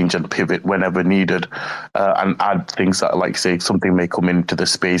change and pivot whenever needed, and add things that, say, something may come into the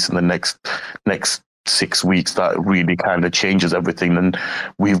space in the next 6 weeks that really kind of changes everything, and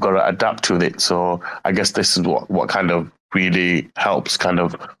we've got to adapt to it. So I guess this is what kind of really helps kind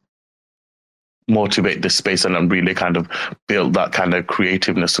of motivate this space and really kind of build that kind of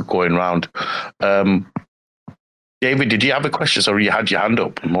creativeness of going around. David, did you have a question? Sorry, you had your hand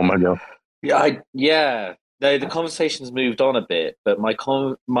up a moment ago. Yeah. The conversation's moved on a bit, but my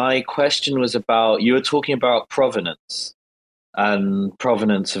question was about, you were talking about provenance and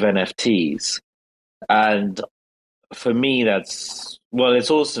provenance of NFTs. And for me, it's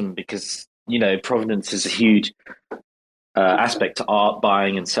awesome because, provenance is a huge aspect to art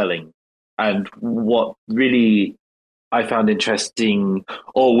buying and selling. And what really I found interesting,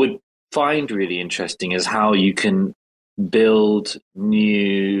 or would find really interesting, is how you can build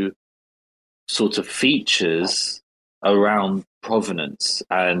new sort of features around provenance,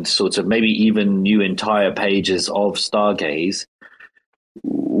 and sort of maybe even new entire pages of Stargaze,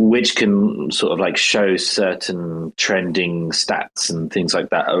 which can sort of show certain trending stats and things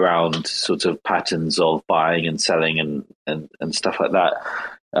like that around sort of patterns of buying and selling and stuff like that.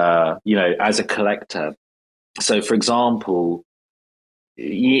 As a collector. So, for example,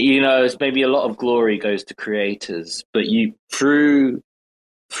 it's maybe a lot of glory goes to creators, but through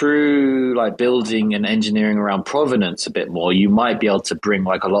building and engineering around provenance a bit more, you might be able to bring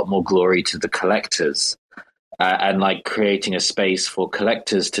a lot more glory to the collectors, and creating a space for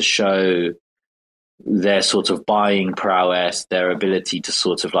collectors to show their sort of buying prowess, their ability to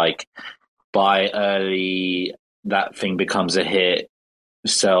sort of buy early, that thing becomes a hit,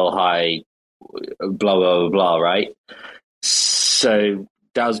 sell high, blah, blah, blah, right? So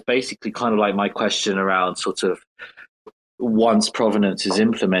that was basically kind of my question around sort of, once provenance is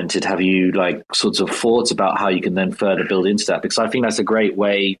implemented, have you sort of thought about how you can then further build into that? Because I think that's a great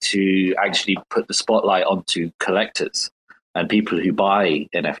way to actually put the spotlight onto collectors and people who buy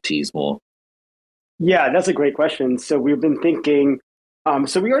NFTs more. Yeah, that's a great question. So we've been thinking,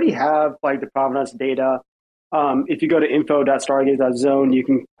 so we already have the provenance data. If you go to info.stargaze.zone, you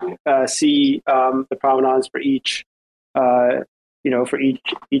can see the provenance for each, for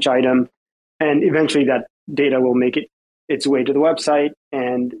each item, and eventually that data will make its way to the website,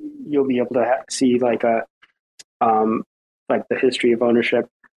 and you'll be able to see the history of ownership.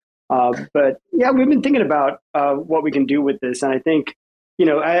 But yeah, we've been thinking about what we can do with this, and I think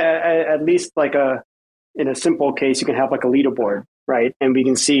at least in a simple case, you can have a leaderboard, right? And we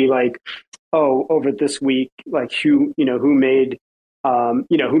can see over this week, who made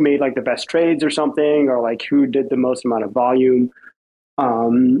the best trades or something, or who did the most amount of volume.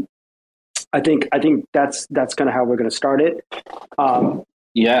 I think that's kind of how we're going to start it.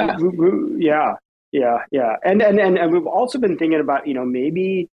 Yeah. And we've also been thinking about,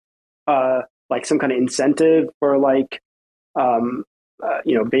 maybe some kind of incentive for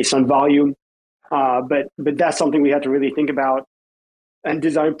based on volume. But that's something we have to really think about and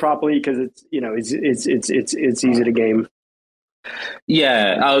design properly, because it's easy to game.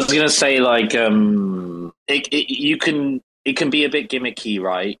 Yeah, I was gonna say like it can be a bit gimmicky,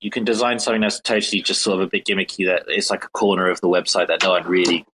 right? You can design something that's totally just sort of a bit gimmicky that it's like a corner of the website that no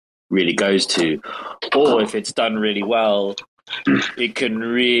one really goes to, or if it's done really well, it can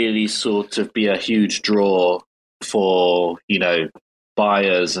really sort of be a huge draw for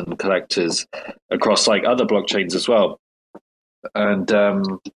buyers and collectors across like other blockchains as well. And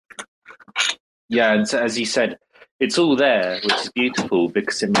yeah, and so, as you said, it's all there, which is beautiful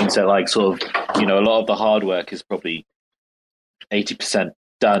because it means that like sort of a lot of the hard work is probably 80%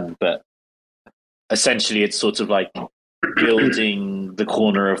 done, but essentially it's sort of like building the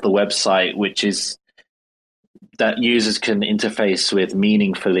corner of the website which is that users can interface with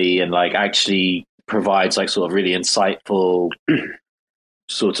meaningfully and like actually provides like sort of really insightful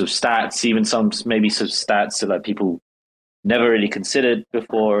sort of stats, even maybe some stats that like people never really considered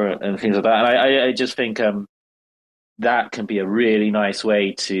before and things like that. And I just think that can be a really nice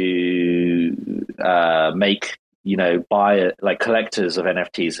way to make buy like collectors of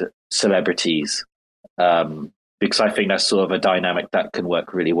NFTs celebrities, because I think that's sort of a dynamic that can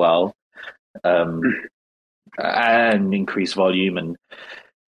work really well, and increase volume. And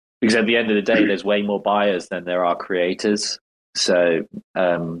because at the end of the day, there's way more buyers than there are creators. So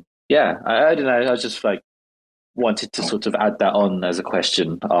yeah, I don't know. I was just like wanted to sort of add that on as a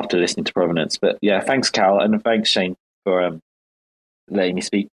question after listening to Provenance. But yeah, thanks, Cal, and thanks, Shane, for letting me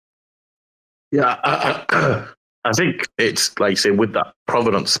speak. Yeah, I think it's like say with that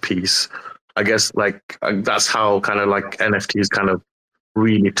provenance piece, I guess like that's how kind of like NFTs kind of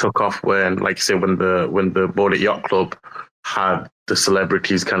really took off when, like say, when the Bored Yacht Club had the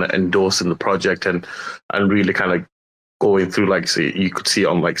celebrities kind of endorsing the project and really kind of going through, like say you could see it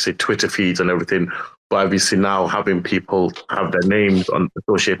on like say Twitter feeds and everything. But obviously now having people have their names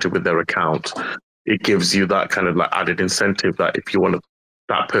associated with their account, it gives you that kind of like added incentive that if you want to,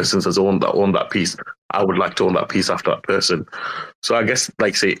 that person has owned that piece, I would like to own that piece after that person. So I guess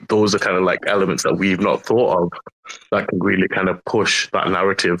like say those are kind of like elements that we've not thought of that can really kind of push that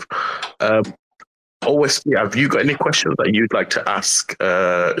narrative. OSP, have you got any questions that you'd like to ask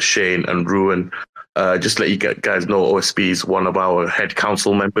Shane and Ruin? Just let you guys know, OSP is one of our head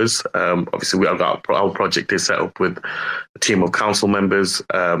council members. Obviously, we have our project is set up with a team of council members,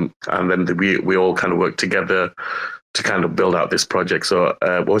 and then we all kind of work together to kind of build out this project. So,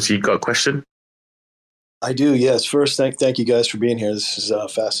 OSP, you got a question? I do, yes. First, thank you guys for being here. This is a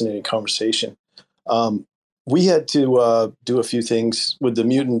fascinating conversation. We had to do a few things with the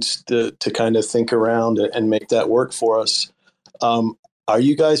mutants to kind of think around and make that work for us. Are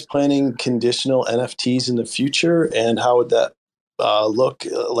you guys planning conditional NFTs in the future? And how would that look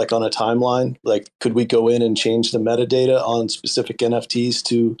like on a timeline? Like, could we go in and change the metadata on specific NFTs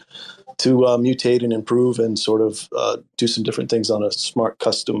to mutate and improve and sort of do some different things on a smart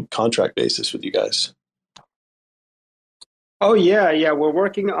custom contract basis with you guys? Oh yeah. We're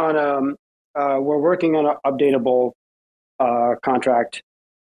working on an updatable contract,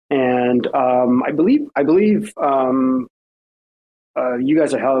 and I believe you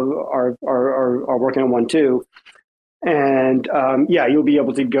guys are working on one too. And yeah, you'll be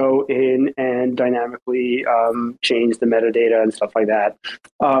able to go in and dynamically change the metadata and stuff like that.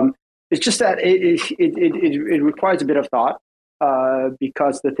 It's just that it requires a bit of thought,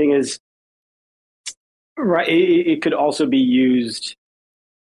 because the thing is, right, it could also be used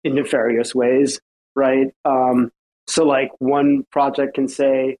in nefarious ways, right? So like one project can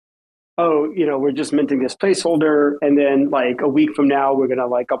say, oh, we're just minting this placeholder, and then like a week from now, we're going to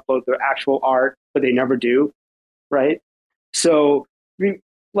like upload their actual art, but they never do, right? So we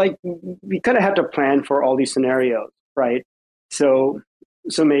kind of have to plan for all these scenarios, right? So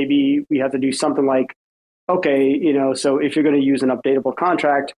maybe we have to do something like, okay, so if you're going to use an updatable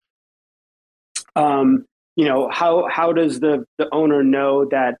contract, how does the owner know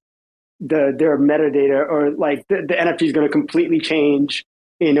that their metadata or like the NFT is going to completely change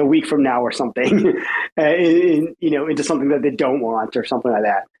in a week from now or something, into something that they don't want or something like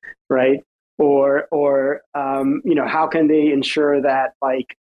that, right? Or how can they ensure that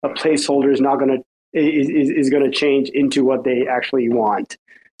like a placeholder is not going to change into what they actually want?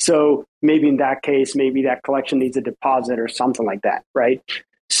 So maybe in that case, maybe that collection needs a deposit or something like that, right?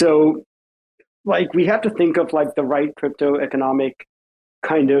 So like we have to think of like the right crypto economic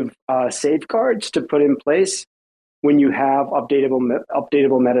kind of safeguards to put in place when you have updatable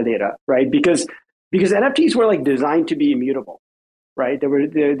metadata, right? Because NFTs were like designed to be immutable, right? They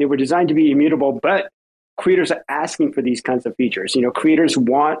were designed to be immutable, but creators are asking for these kinds of features. Creators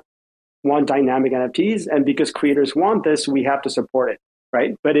want dynamic NFTs, and because creators want this, we have to support it,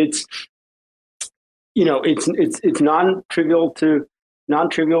 right? But it's non-trivial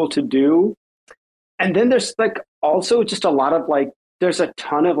to do. And then there's like also just a lot of like, there's a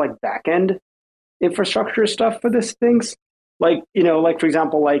ton of like back end infrastructure stuff for these things. Like, like for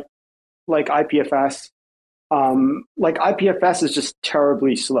example, like IPFS. Like IPFS is just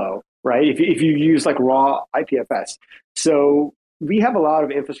terribly slow, right? If you use like raw IPFS. So we have a lot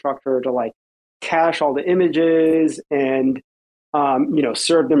of infrastructure to like cache all the images and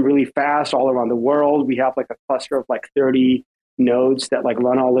serve them really fast all around the world. We have like a cluster of like 30 nodes that like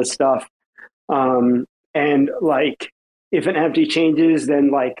run all this stuff. And like if an empty changes,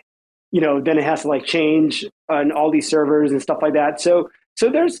 then like, then it has to like change on all these servers and stuff like that. So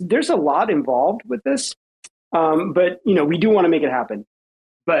there's a lot involved with this. But we do want to make it happen.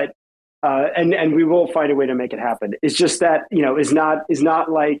 But and we will find a way to make it happen. It's just that, is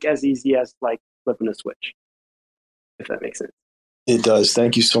not like as easy as like flipping a switch, if that makes sense. It does.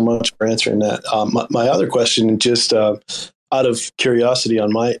 Thank you so much for answering that. My other question, just out of curiosity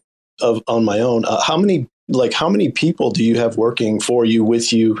on my own, how many people do you have working for you,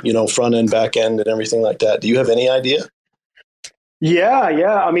 with you, front end, back end, and everything like that? Do you have any idea?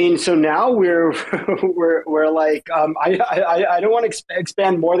 Yeah. I mean, so now we're like, I don't want to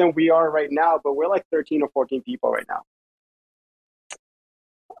expand more than we are right now, but we're like 13 or 14 people right now.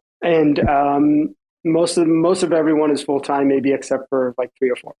 And most of everyone is full time, maybe except for like 3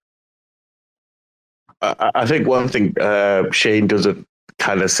 or 4. I think one thing Shane doesn't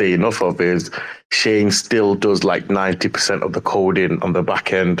kind of say enough of is Shane still does like 90% of the coding on the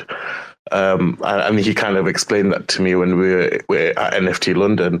back end. And he kind of explained that to me when we're at NFT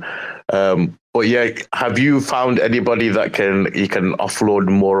London. But yeah, have you found anybody that you can offload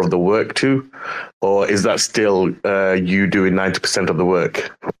more of the work to, or is that still you doing 90% of the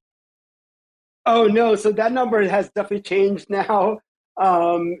work? Oh no, so that number has definitely changed now.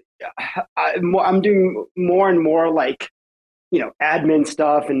 I'm doing more and more like admin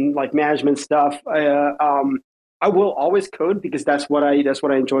stuff and like management stuff. I will always code because that's what I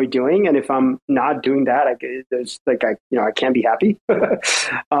enjoy doing. And if I'm not doing that, I can't be happy. But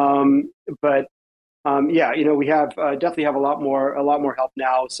we have definitely have a lot more help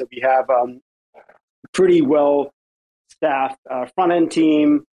now. So we have pretty well staffed front end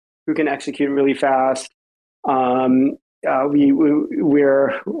team who can execute really fast. We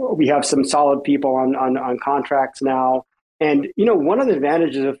have some solid people on contracts now. And one of the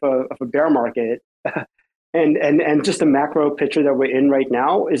advantages of a bear market and just the macro picture that we're in right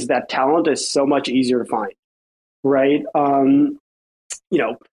now is that talent is so much easier to find, right? Facebook,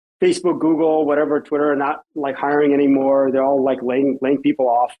 Google, whatever, Twitter are not like hiring anymore. They're all like laying people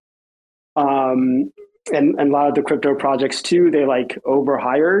off. And a lot of the crypto projects too, they like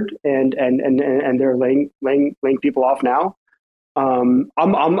overhired and they're laying people off now. I'm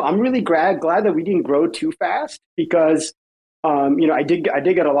really glad that we didn't grow too fast because I did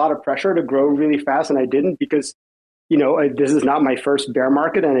get a lot of pressure to grow really fast, and I didn't because, this is not my first bear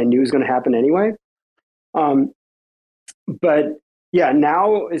market, and I knew it was going to happen anyway. But yeah,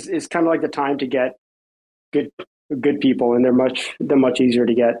 now is kind of like the time to get good people, and they're much easier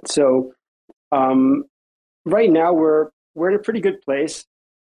to get. So right now we're in a pretty good place.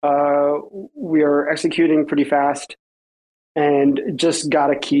 We are executing pretty fast, and just got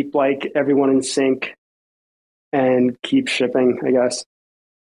to keep like everyone in sync. And keep shipping, I guess.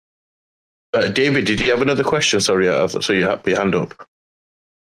 David, did you have another question? Sorry, I saw you had your hand up.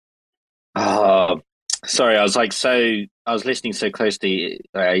 Sorry, I was listening so closely.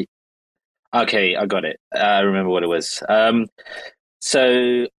 Okay, I got it. I remember what it was.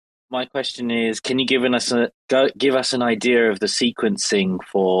 So my question is, can you give us an idea of the sequencing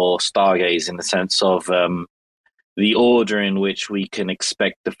for Stargaze in the sense of the order in which we can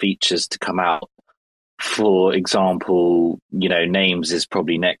expect the features to come out? For example, names is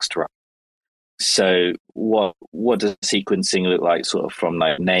probably next, right? So what does sequencing look like sort of from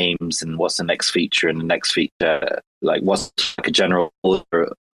like names, and what's the next feature and the next feature? Like what's like a general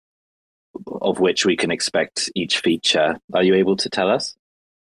order of which we can expect each feature? Are you able to tell us?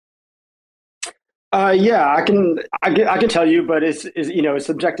 Yeah, I can tell you, but it's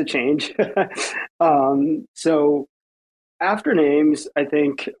subject to change. So after names, I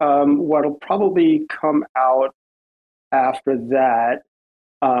think what'll probably come out after that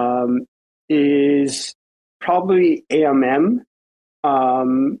is probably AMM,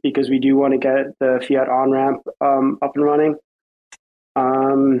 because we do want to get the fiat on-ramp up and running.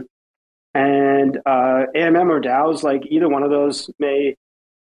 And AMM or DAOs, like either one of those may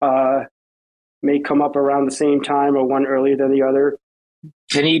come up around the same time or one earlier than the other.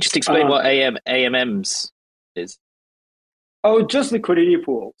 Can you just explain what AMMs is? Oh, just liquidity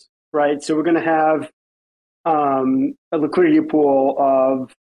pools, right? So we're going to have a liquidity pool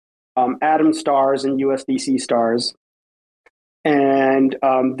of Atom stars and USDC stars. And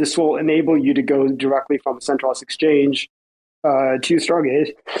this will enable you to go directly from a centralized exchange to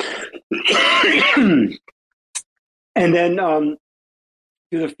Stargaze. And then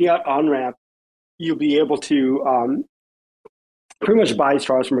through the fiat on-ramp, you'll be able to pretty much buy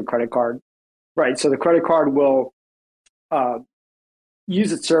stars from a credit card, right? So the credit card will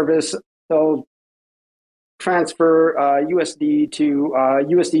use its service. They'll transfer USD to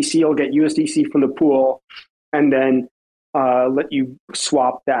USDC. You'll get USDC from the pool, and then let you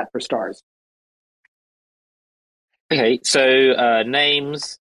swap that for stars. Okay, so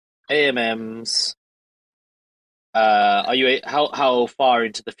names, AMMs. Are you how far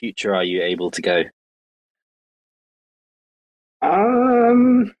into the future are you able to go?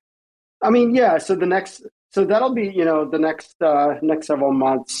 I mean, yeah. So that'll be the next several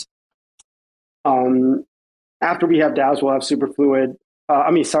months. After we have DAOs, we'll have superfluid.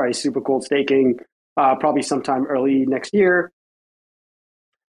 Super cold staking. Probably sometime early next year.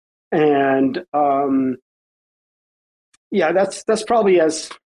 And yeah, that's probably as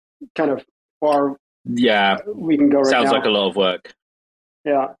kind of far we can go right now. Sounds like a lot of work.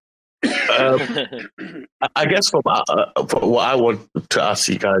 Yeah. I guess from what I want to ask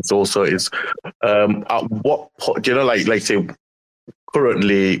you guys also is, at what point, like say,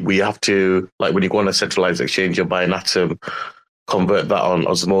 currently we have to, like when you go on a centralized exchange, you buy an atom, convert that on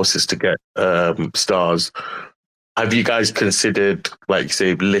osmosis to get stars. Have you guys considered, like,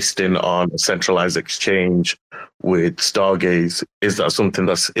 say, listing on a centralized exchange with Stargaze? Is that something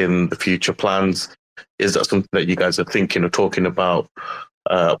that's in the future plans? Is that something that you guys are thinking or talking about?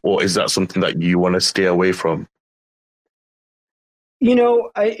 Or is that something that you want to stay away from?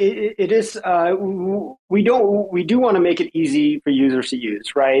 It is. We do want to make it easy for users to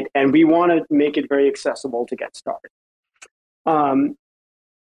use, right? And we want to make it very accessible to get started.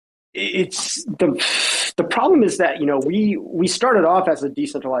 It's the problem is that we started off as a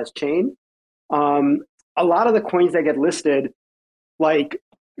decentralized chain. A lot of the coins that get listed, like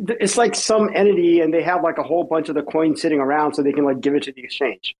it's like some entity, and they have like a whole bunch of the coins sitting around, so they can like give it to the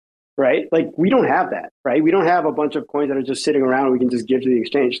exchange, right? Like we don't have that, right? We don't have a bunch of coins that are just sitting around and we can just give to the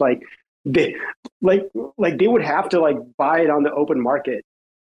exchange. Like they would have to like buy it on the open market,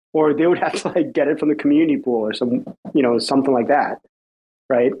 or they would have to like get it from the community pool or something like that,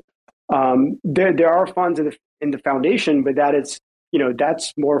 right? There are funds in the foundation, but that is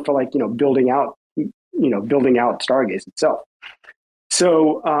that's more for like building out Stargaze itself.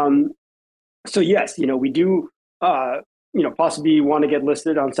 So yes, we do possibly want to get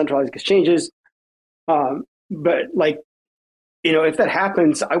listed on centralized exchanges, but like if that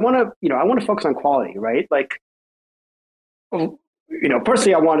happens, I want to focus on quality, right? Like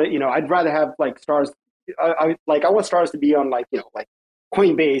personally, I want to I'd rather have like stars. I want stars to be on like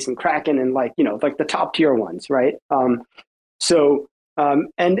Coinbase and Kraken and like the top tier ones, right? And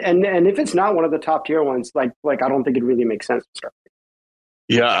if it's not one of the top tier ones, like I don't think it really makes sense to start.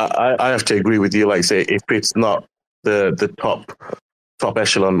 Yeah, I have to agree with you. Like say, if it's not the top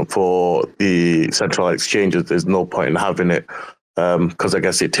echelon for the central exchanges, there's no point in having it, because I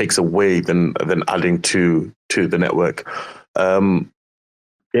guess it takes away than adding to the network.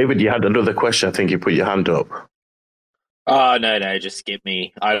 David, you had another question. I think you put your hand up. No, just skip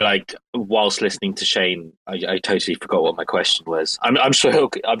me. Whilst listening to Shane, I totally forgot what my question was. I'm sure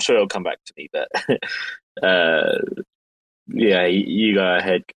he'll come back to me, but yeah, you go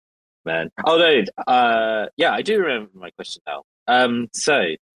ahead, man. Oh no, yeah, I do remember my question now.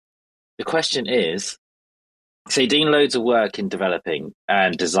 So the question is, so you're doing loads of work in developing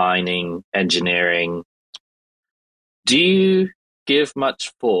and designing, engineering. Do you give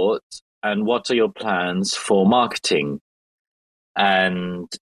much thought, and what are your plans for marketing?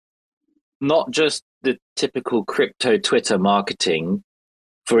 And not just the typical crypto Twitter marketing.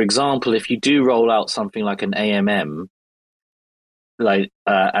 For example, if you do roll out something like an AMM,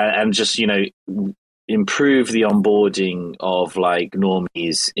 and just improve the onboarding of like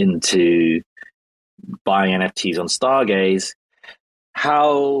normies into buying NFTs on Stargaze,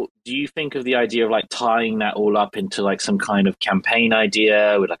 how do you think of the idea of like tying that all up into like some kind of campaign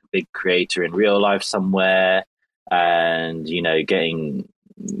idea with like a big creator in real life somewhere, and getting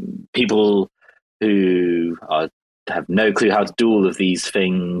people who have no clue how to do all of these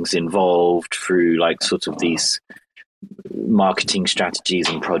things involved through like sort of these marketing strategies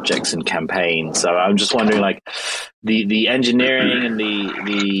and projects and campaigns? So I'm just wondering, like the engineering and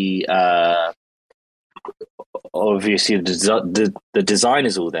the obviously the design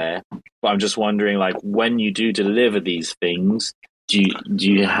is all there, but I'm just wondering, like, when you do deliver these things, do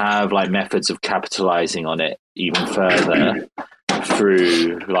you have like methods of capitalizing on it even further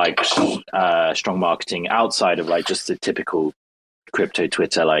through like strong marketing outside of like just the typical crypto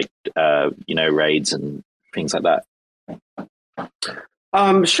Twitter, like raids and things like that?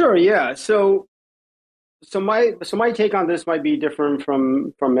 Sure, yeah. So my take on this might be different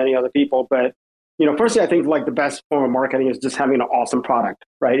from many other people, but firstly, I think like the best form of marketing is just having an awesome product,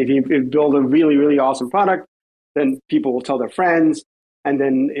 right? If you build a really, really awesome product, then people will tell their friends, and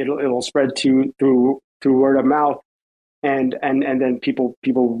then it'll spread through word of mouth, and then people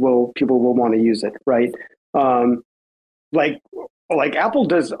will want to use it, right? Like Apple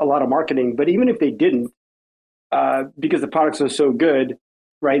does a lot of marketing, but even if they didn't, because the products are so good,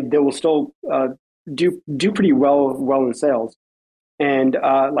 right, they will still do pretty well in sales. And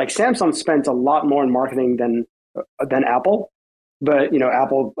like Samsung spends a lot more in marketing than Apple, but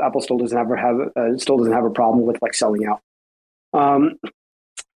Apple still doesn't have a problem with like selling out.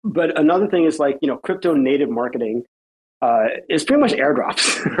 But another thing is like crypto native marketing is pretty much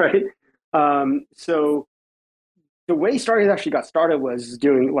airdrops, right? So the way Stargaze actually got started was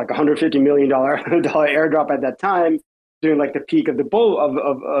doing like $150 million airdrop at that time, during like the peak of the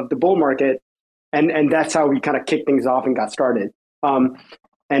bull market, and that's how we kind of kicked things off and got started.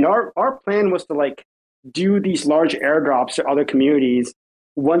 And our plan was to like do these large airdrops to other communities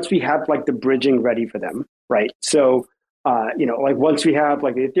once we have like the bridging ready for them, right? So like once we have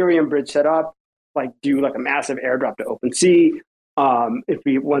like the Ethereum bridge set up, like do like a massive airdrop to OpenSea.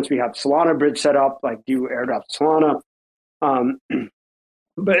 Once we have Solana bridge set up, like do airdrop to Solana.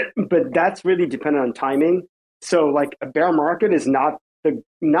 But that's really dependent on timing. So like a bear market is not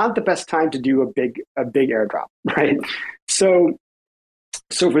the best time to do a big airdrop, right? So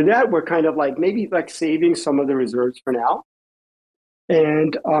for that, we're kind of like maybe like saving some of the reserves for now.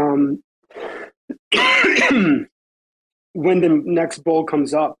 And when the next bull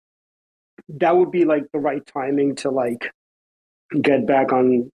comes up, that would be like the right timing to like get back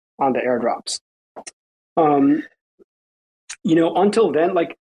on the airdrops. Until then,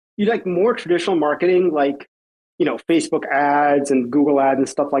 like you like more traditional marketing, like Facebook ads and Google ads and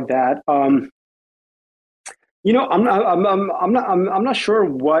stuff like that. I'm not sure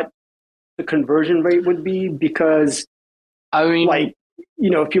what the conversion rate would be, because I mean, like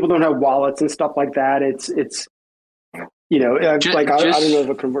if people don't have wallets and stuff like that, it's I don't know if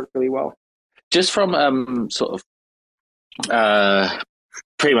it convert really well. Just from sort of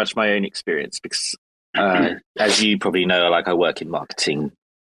pretty much my own experience, because as you probably know, like I work in marketing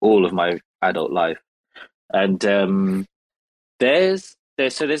all of my adult life, and there's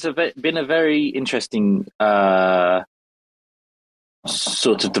been a very interesting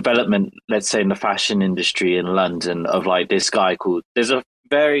sort of development, let's say in the fashion industry in London, of like this guy there's a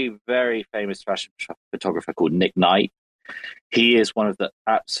very, very famous fashion photographer called Nick Knight. He is one of the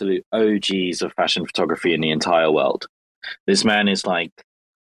absolute OGs of fashion photography in the entire world. This man is like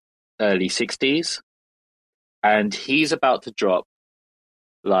early 60s, and he's about to drop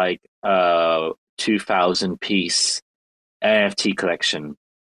like 2,000 piece NFT collection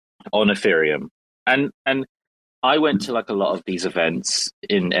on Ethereum. And I went to like a lot of these events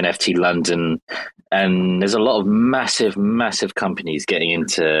in NFT London, and there's a lot of massive, massive companies getting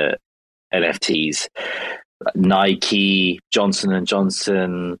into NFTs. Nike, Johnson and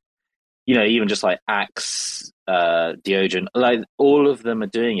Johnson, even just like Axe, deodorant, like all of them are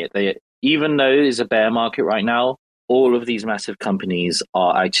doing it. Even though it's a bear market right now, all of these massive companies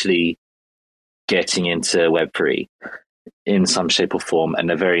are actually getting into Web3 in some shape or form, and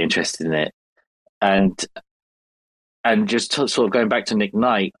they're very interested in it. And just sort of going back to Nick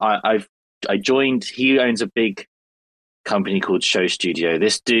Knight, I joined. He owns a big company called Show Studio.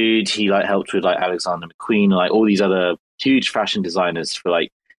 This dude, he like helped with like Alexander McQueen, like all these other huge fashion designers for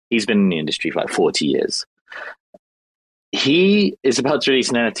like, he's been in the industry for like 40 years. He is about to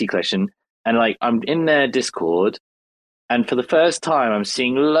release an NFT collection, and like I'm in their Discord, and for the first time I'm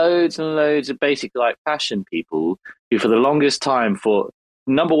seeing loads and loads of basic like fashion people who for the longest time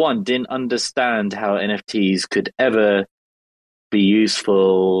number one, didn't understand how NFTs could ever be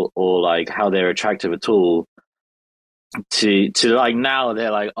useful or like how they're attractive at all, to like now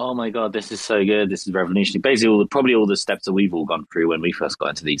they're like, oh my god, this is so good, this is revolutionary. Basically probably all the steps that we've all gone through when we first got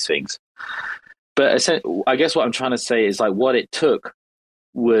into these things. But I guess what I'm trying to say is like what it took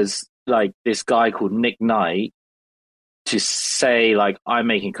was like this guy called Nick Knight to say like, I'm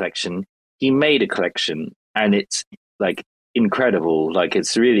making a collection. He made a collection, and it's like incredible. Like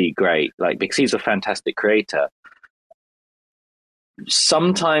it's really great, like because he's a fantastic creator.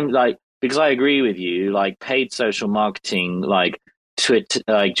 Sometimes like, because I agree with you, like paid social marketing, like Twitter,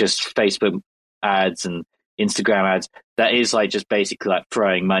 like just Facebook ads and Instagram ads, that is like just basically like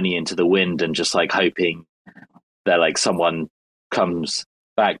throwing money into the wind and just like hoping that like someone comes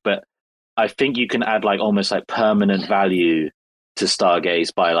back. But I think you can add like almost like permanent value to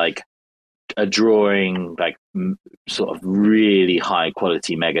Stargaze by like drawing like sort of really high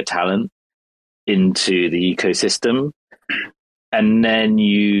quality mega talent into the ecosystem, and then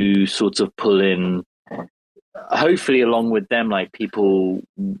you sort of pull in, hopefully along with them, like people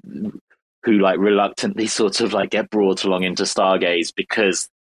who like reluctantly sort of like get brought along into Stargaze because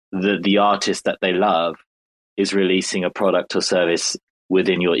the artist that they love is releasing a product or service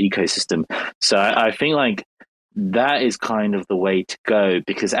within your ecosystem. So I think like that is kind of the way to go,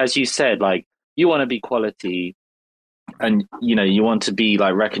 because as you said, like you want to be quality, and you know you want to be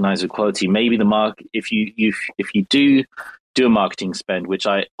like recognized with quality. Maybe the mark, if you do a marketing spend, which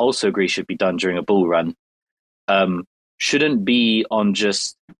I also agree should be done during a bull run, shouldn't be on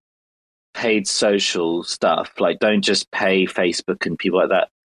just paid social stuff. Like don't just pay Facebook and people like that.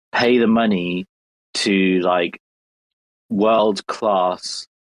 Pay the money to like world-class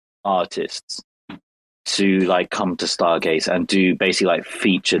artists to like come to Stargaze and do basically like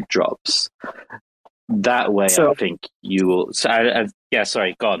featured drops. That way, I think you will. So, yeah,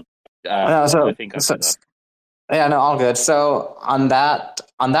 sorry, go on. I think yeah, no, all good. So on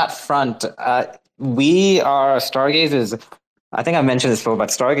that front, we are Stargaze is. I think I mentioned this before, but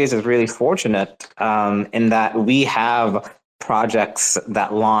Stargaze is really fortunate in that we have projects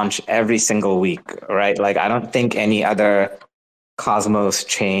that launch every single week, right? Like I don't think any other Cosmos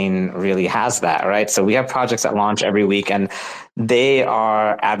chain really has that, right? So we have projects that launch every week, and they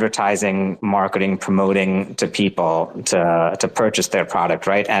are advertising, marketing, promoting to people to purchase their product,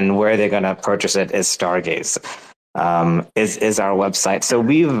 right? And where they're going to purchase it is Stargaze, is our website. So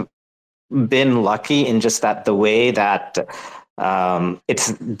we've been lucky in just that the way that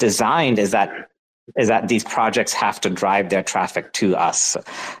it's designed is that these projects have to drive their traffic to us.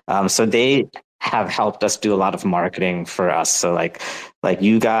 So they have helped us do a lot of marketing for us. So like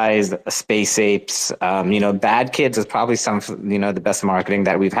you guys, Space Apes, Bad Kids is probably some, the best marketing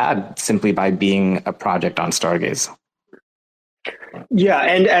that we've had simply by being a project on Stargaze. Yeah.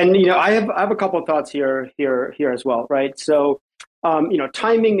 And I have a couple of thoughts here as well. Right. So,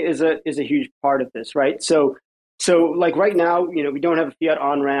 timing is a huge part of this, right? So like right now, we don't have a fiat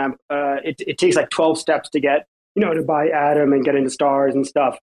on ramp. It takes like 12 steps to get, to buy Atom and get into stars and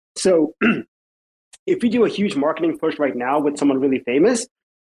stuff. So if we do a huge marketing push right now with someone really famous,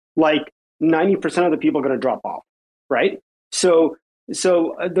 like 90% of the people are going to drop off, right? So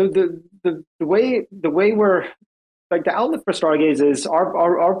the way we're like the outlet for Stargaze is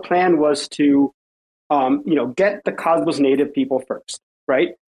our plan was to get the Cosmos native people first,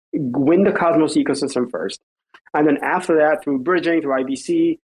 right? Win the Cosmos ecosystem first, and then after that, through bridging, through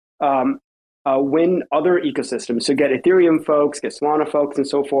IBC, win other ecosystems. So get Ethereum folks, get Solana folks, and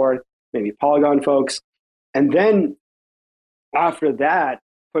so forth. Maybe Polygon folks, and then after that,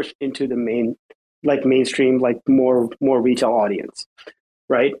 push into the mainstream, like more retail audience,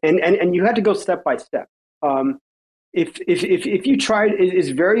 right? And you had to go step by step. If you tried,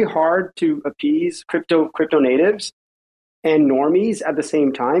 it's very hard to appease crypto natives and normies at the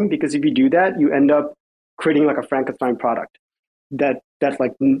same time, because if you do that, you end up creating like a Frankenstein product that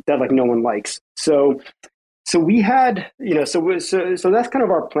no one likes. So we had, so that's kind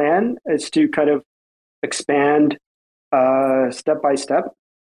of our plan, is to kind of expand step by step.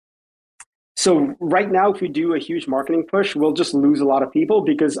 So right now, if we do a huge marketing push, we'll just lose a lot of people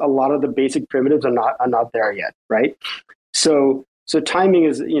because a lot of the basic primitives are not there yet, right? So timing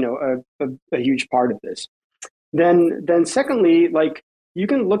is a huge part of this. Then secondly, like you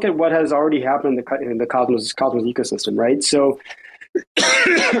can look at what has already happened in the Cosmos ecosystem, right? So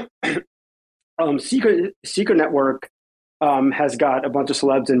Secret Network has got a bunch of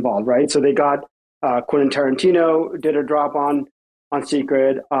celebs involved, right? So they got Quentin Tarantino did a drop on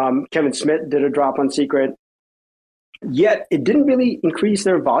Secret. Kevin Smith did a drop on Secret. Yet it didn't really increase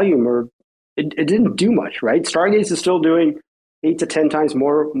their volume, or it didn't do much, right? Stargaze is still doing 8 to 10 times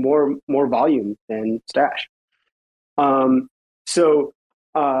more volume than Stash. It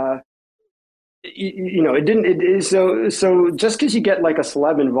didn't. So just because you get like a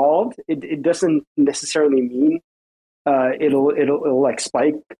celeb involved, it doesn't necessarily mean it'll like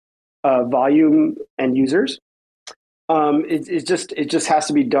spike volume and users. It just has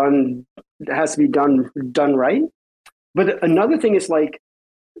to be done. It has to be done right. But another thing is like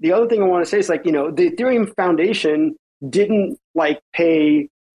the other thing I want to say is like the Ethereum Foundation didn't like pay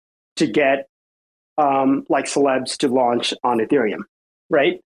to get like celebs to launch on Ethereum,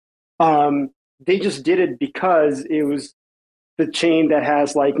 right? They just did it because it was the chain that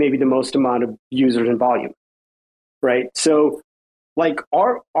has like maybe the most amount of users and volume. right? So like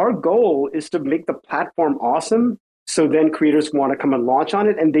our goal is to make the platform awesome, so then creators want to come and launch on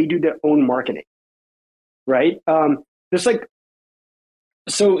it, and they do their own marketing, right? There's like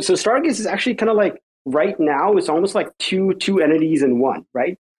so Stargaze is actually kind of like right now it's almost like two entities in one,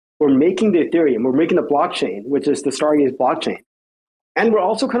 right? We're making the Ethereum, we're making the blockchain, which is the Stargaze blockchain, and we're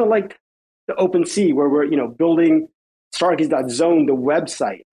also kind of like the OpenSea, where we're building Stargaze.zone, the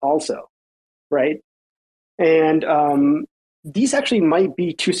website, also, right? And these actually might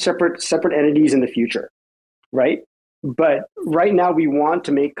be two separate entities in the future, right? But right now we want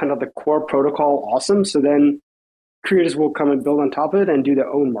to make kind of the core protocol awesome, so then creators will come and build on top of it and do their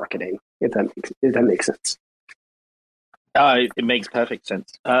own marketing, if that makes sense. It makes perfect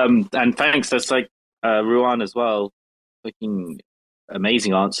sense. And thanks. That's like Ruan as well. Fucking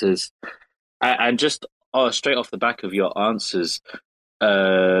amazing answers. And just straight off the back of your answers,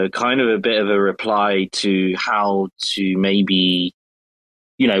 kind of a bit of a reply to how to maybe,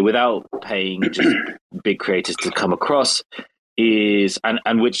 without paying just big creators to come across is,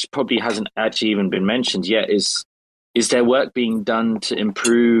 and which probably hasn't actually even been mentioned yet, is there work being done to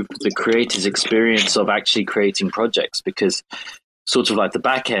improve the creator's experience of actually creating projects? Because sort of like the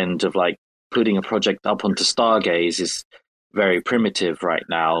back end of like putting a project up onto Stargaze is very primitive right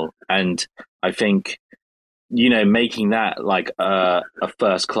now. And I think, making that like a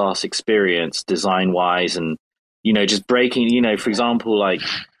first class experience design wise, and, just breaking, for example, like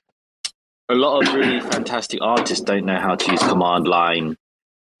a lot of really fantastic artists don't know how to use command line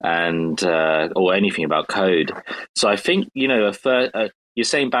and or anything about code. So I think you're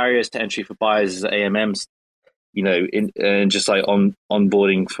saying barriers to entry for buyers as AMMs, and just like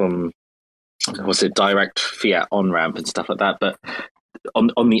onboarding from direct fiat on ramp and stuff like that. But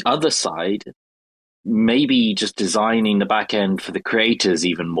on the other side, maybe just designing the back end for the creators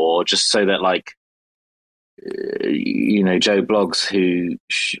even more, just so that like Joe Blogs who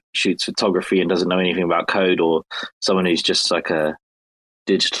shoots photography and doesn't know anything about code, or someone who's just like a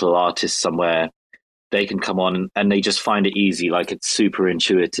digital artist somewhere, they can come on and they just find it easy, like it's super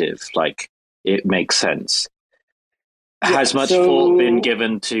intuitive, like it makes sense. Has much thought been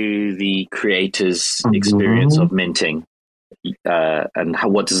given to the creator's experience of minting, and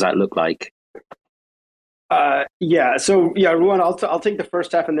what does that look like? Ruan, I'll take the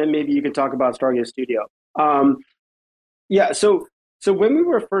first half, and then maybe you can talk about Stargaze Studio. So when we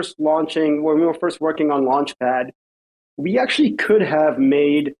were first working on Launchpad, we actually could have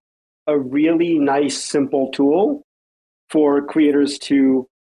made a really nice, simple tool for creators to,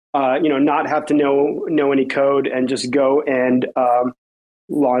 not have to know any code and just go and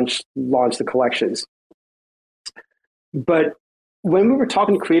launch the collections. But when we were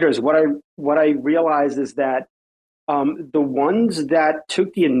talking to creators, what I realized is that the ones that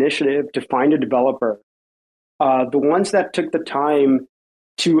took the initiative to find a developer, the ones that took the time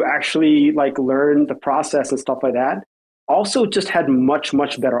to actually like learn the process and stuff like that, also just had much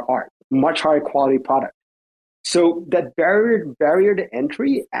better art, much higher quality product. So that barrier to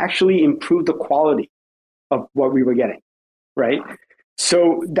entry actually improved the quality of what we were getting, right?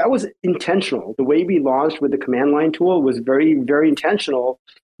 So that was intentional. The way we launched with the command line tool was very, very intentional,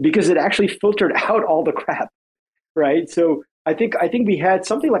 because it actually filtered out all the crap, right? So I think we had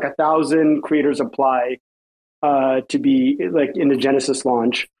something like 1,000 creators apply to be like in the Genesis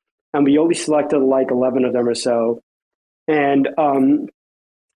launch, and we only selected like 11 of them or so. And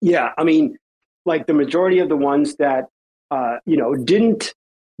like the majority of the ones that didn't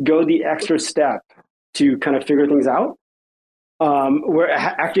go the extra step to kind of figure things out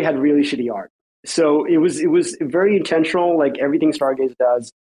actually had really shitty art. So it was very intentional, like everything Stargaze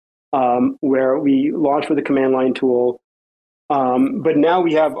does, where we launched with the command line tool, but now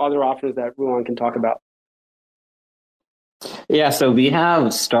we have other options that Ruan can talk about. Yeah, so we have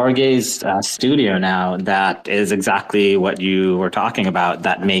Stargaze Studio now that is exactly what you were talking about.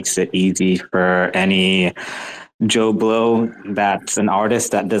 That makes it easy for any Joe Blow that's an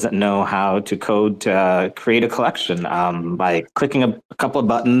artist that doesn't know how to code to create a collection by clicking a couple of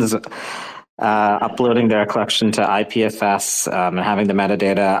buttons, uploading their collection to IPFS, and having the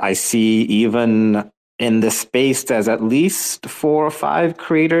metadata. I see even in the space there's at least 4 or 5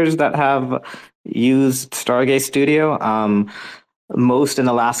 creators that have used Stargaze Studio. Most in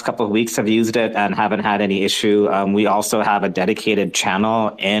the last couple of weeks have used it and haven't had any issue. We also have a dedicated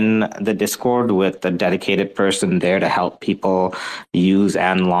channel in the Discord with a dedicated person there to help people use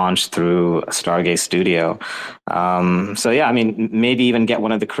and launch through Stargaze Studio. Maybe even get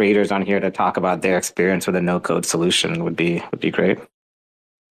one of the creators on here to talk about their experience with a no-code solution would be great.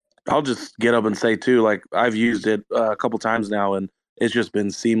 I'll just get up and say too, like I've used it a couple times now, and it's just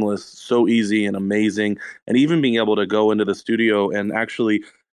been seamless, so easy and amazing. And even being able to go into the studio and actually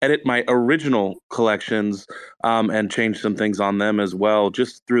edit my original collections and change some things on them as well,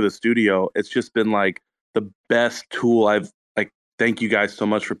 just through the studio. It's just been like the best tool I've like. Thank you guys so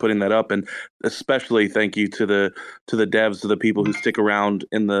much for putting that up, and especially thank you to the devs, to the people who stick around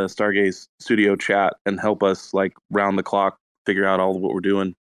in the Stargaze studio chat and help us like round the clock figure out all of what we're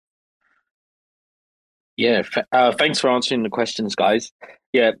doing. Yeah, thanks for answering the questions, guys.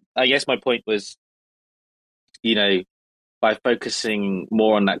 Yeah, I guess my point was, by focusing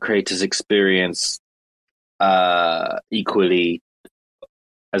more on that creator's experience equally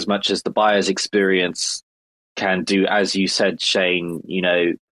as much as the buyer's experience can do, as you said, Shane,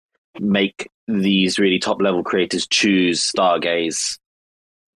 make these really top level creators choose Stargaze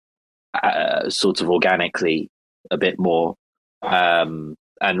sort of organically a bit more. And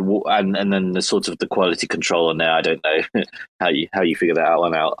then the sort of the quality control on there, I don't know how you figure that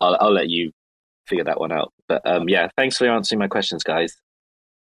one out. I'll let you figure that one out. But yeah, thanks for answering my questions, guys.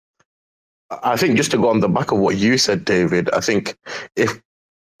 I think just to go on the back of what you said, David,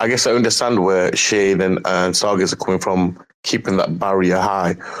 I guess I understand where Shane and Stargaze are coming from, keeping that barrier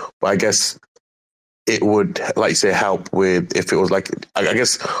high, but I guess it would, like you say, help with if it was like, I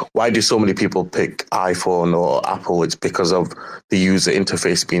guess, why do so many people pick iPhone or Apple? It's because of the user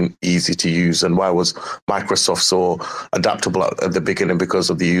interface being easy to use. And why was Microsoft so adaptable at the beginning? Because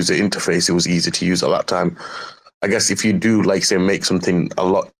of the user interface, it was easy to use at that time. I guess if you do, like say, make something a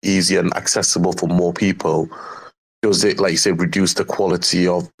lot easier and accessible for more people, does it, like you say, reduce the quality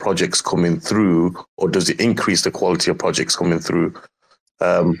of projects coming through, or does it increase the quality of projects coming through?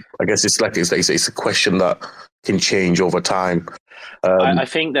 I guess it's a question that can change over time. I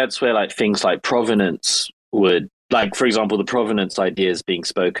think that's where like things like provenance would, like for example, the provenance ideas being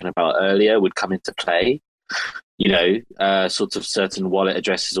spoken about earlier would come into play. Sort of certain wallet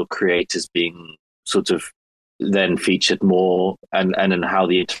addresses or creators being sort of then featured more, and then how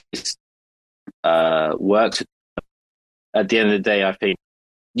the interface works. At the end of the day, I think,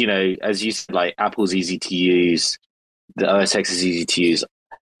 as you said, like Apple's easy to use, the OS X is easy to use.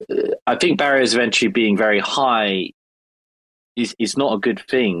 I think barriers of entry being very high is not a good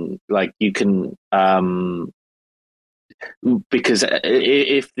thing. Like you can, because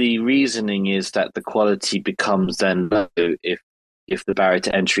if the reasoning is that the quality becomes then low, if the barrier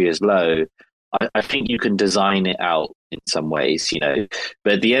to entry is low, I think you can design it out in some ways,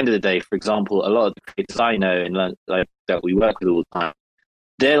 But at the end of the day, for example, a lot of the creators I know and like that we work with all the time,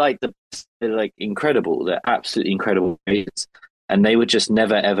 they're like incredible. They're absolutely incredible creators, and they would just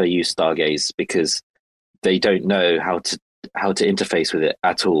never ever use Stargaze because they don't know how to interface with it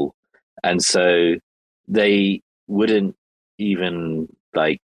at all, and so they wouldn't even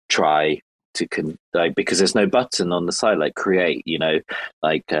like try to because there's no button on the side like create,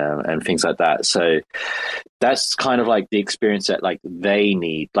 and things like that. So that's kind of like the experience that like they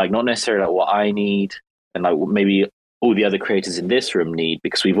need, like not necessarily like what I need and like maybe all the other creators in this room need,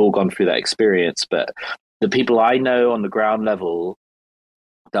 because we've all gone through that experience. But the people I know on the ground level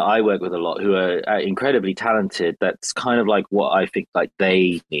that I work with a lot who are incredibly talented, that's kind of like what I think like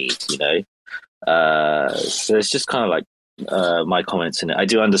they need, so it's just kind of like my comments in it. I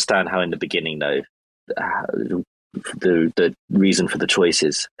do understand how in the beginning though the reason for the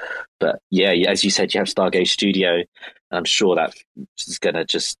choices, but yeah, as you said, you have Stargaze Studio, and I'm sure that is going to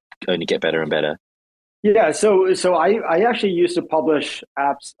just only get better and better. Yeah, so I actually used to publish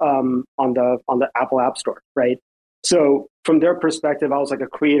apps on the Apple App Store, right? So from their perspective, I was like a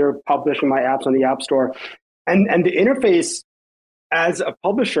creator publishing my apps on the App Store, and the interface as a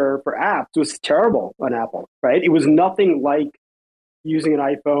publisher for apps was terrible on Apple, right? It was nothing like using an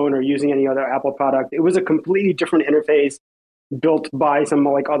iPhone or using any other Apple product. It was a completely different interface built by some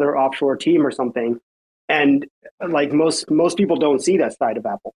like other offshore team or something, and like most people don't see that side of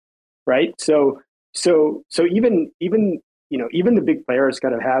Apple, right? So even the big players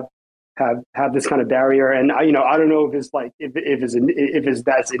kind of have this kind of barrier, and I don't know if it's like if it's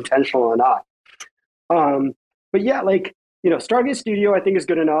that's intentional or not. But yeah, like Stargaze Studio I think is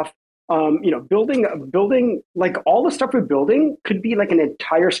good enough. Building like all the stuff we're building could be like an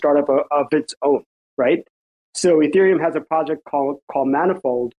entire startup of its own, right? So Ethereum has a project called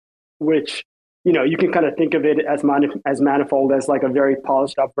Manifold, which you can kind of think of it as Manifold as like a very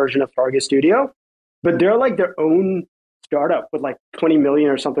polished up version of Stargaze Studio. But they're like their own startup with like 20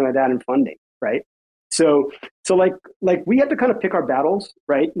 million or something like that in funding, right? So like we have to kind of pick our battles,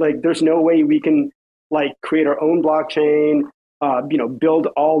 right? Like there's no way we can like create our own blockchain, build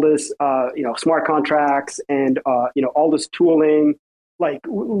all this, smart contracts and all this tooling. Like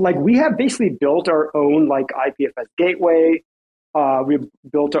we have basically built our own like IPFS gateway. We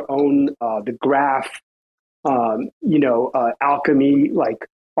built our own the graph, alchemy, like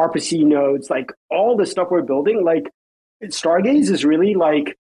RPC nodes, like all the stuff we're building. Like Stargaze is really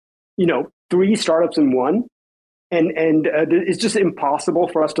like 3 startups in one, and it's just impossible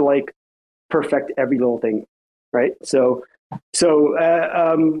for us to like perfect every little thing, right? So we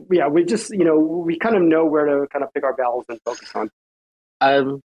just we kind of know where to kind of pick our battles and focus on.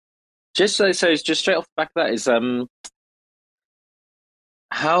 Just straight off the back of that is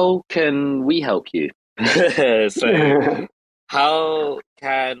how can we help you? So how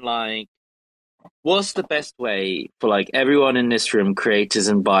can what's the best way for like everyone in this room, creators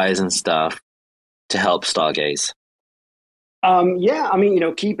and buyers and stuff, to help Stargaze?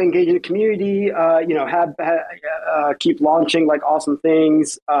 Keep engaging the community, keep launching like awesome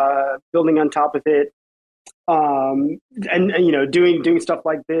things, building on top of it. Doing stuff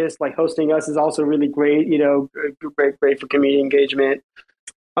like this, like hosting us is also really great, great for community engagement.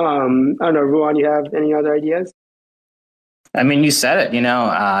 I don't know, Ruan, you have any other ideas? I mean, you said it,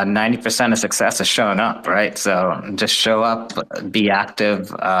 90% of success is showing up, right? So just show up, be active,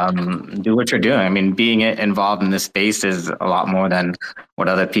 do what you're doing. I mean, being involved in this space is a lot more than what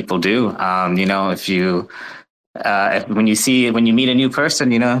other people do. When you meet a new person,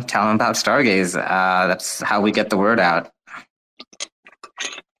 tell them about Stargaze. That's how we get the word out.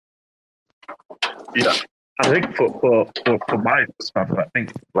 Yeah. I think for my perspective, I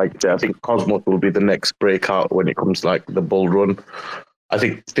think Cosmos will be the next breakout when it comes like the bull run. I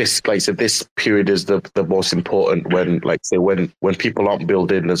think this period is the most important when people aren't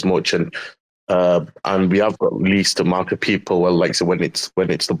building as much and we have got least amount of people. Well, when it's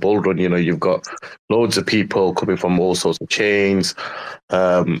the bull run, you've got loads of people coming from all sorts of chains.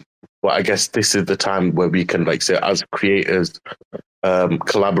 But I guess this is the time where we can as creators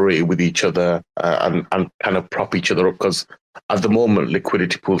collaborate with each other and kind of prop each other up, because at the moment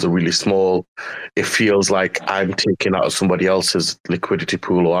liquidity pools are really small. It feels like I'm taking out of somebody else's liquidity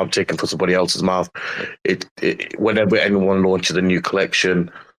pool, or I'm taking from somebody else's mouth. Whenever anyone launches a new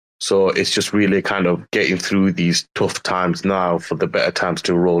collection, so it's just really kind of getting through these tough times now for the better times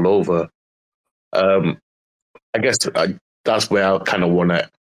to roll over. I guess that's where I kind of want to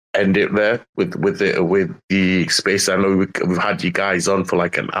end it there with the space. I know we've had you guys on for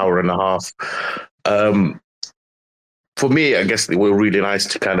like an hour and a half. For me, I guess it was really nice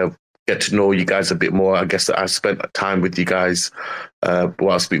to kind of get to know you guys a bit more. I guess that I spent time with you guys while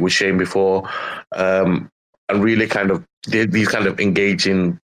I speak with Shane before, and really kind of these kind of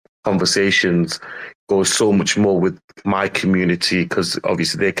engaging conversations go so much more with my community, because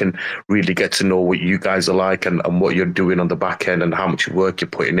obviously they can really get to know what you guys are like and what you're doing on the back end and how much work you're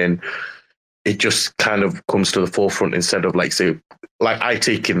putting in. It just kind of comes to the forefront instead of I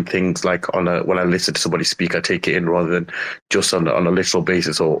take in things when I listen to somebody speak, I take it in rather than just on a literal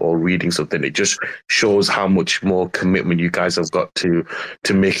basis or reading something. It just shows how much more commitment you guys have got to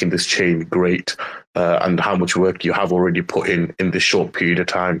making this chain great, and how much work you have already put in this short period of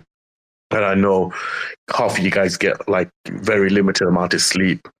time. And I know half of you guys get very limited amount of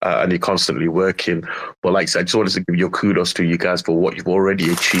sleep, and you're constantly working. But I just wanted to give your kudos to you guys for what you've already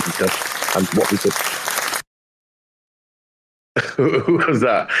achieved and what we could. Who was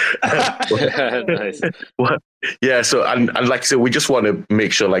that? Nice. What? Yeah. So and like I said, we just want to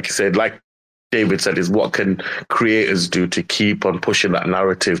make sure, like I said, like David said, is what can creators do to keep on pushing that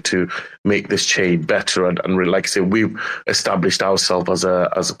narrative to make this chain better? And like I said, we've established ourselves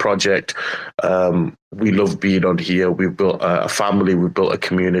as a project. We love being on here. We've built a family. We've built a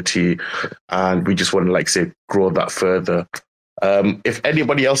community, and we just want to grow that further. If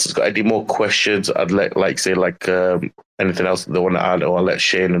anybody else has got any more questions, I'd anything else they want to add, or I'll let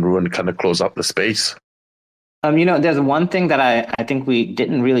Shane and Ruan kind of close up the space. There's one thing that I think we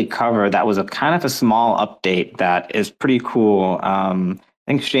didn't really cover that was a kind of a small update that is pretty cool. I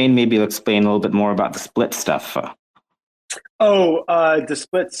think Shane maybe will explain a little bit more about the split stuff. The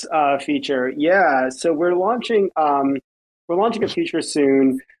splits feature. Yeah, so we're launching a feature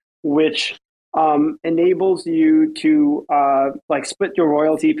soon, which enables you to split your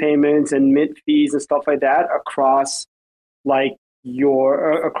royalty payments and mint fees and stuff like that across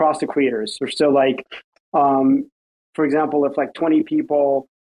across the creators. So for example, if 20 people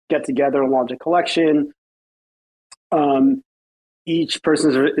get together and launch a collection, each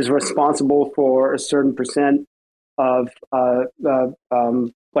person is responsible for a certain percent of the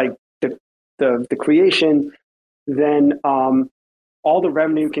creation. Then all the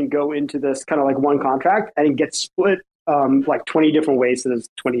revenue can go into this kind of one contract, and it gets split 20 different ways. So there's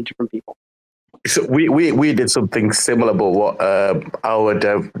 20 different people. So we did something similar, but what our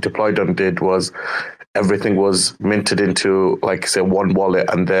dev deployed on did was everything was minted into, like, say, one wallet,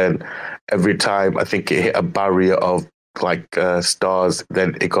 and then every time I think it hit a barrier of like stars,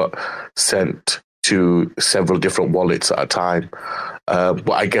 then it got sent to several different wallets at a time.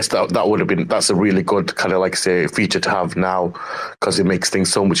 But I guess that would have been, that's a really good kind of, like, say, feature to have now, because it makes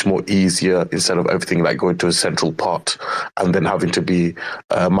things so much more easier instead of everything like going to a central pot and then having to be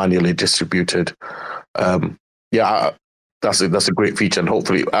manually distributed. Yeah, that's a great feature, and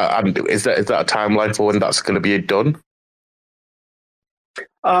hopefully, and is that a timeline for when that's going to be done?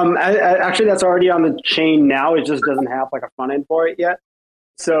 Actually, that's already on the chain now. It just doesn't have like a front end for it yet.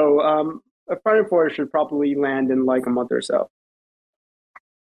 So a front end for it should probably land in like a month or so.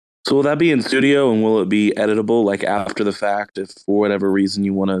 So will that be in studio, and will it be editable, like after the fact, if for whatever reason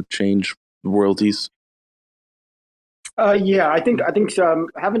you want to change royalties? Yeah, I think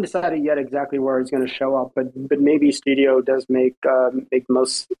haven't decided yet exactly where it's going to show up, but maybe studio does make the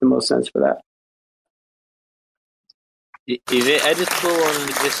most sense for that. Is it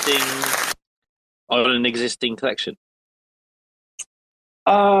editable on an existing collection?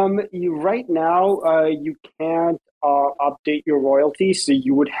 Right now, you can't update your royalty, so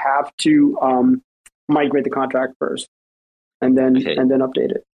you would have to migrate the contract first, and then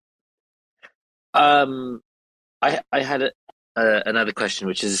update it. I had another question,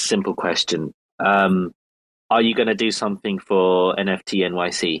 which is a simple question. Are you going to do something for NFT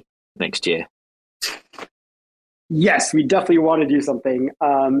NYC next year? Yes, we definitely want to do something.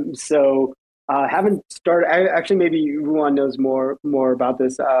 Haven't started. Actually, maybe Ruan knows more about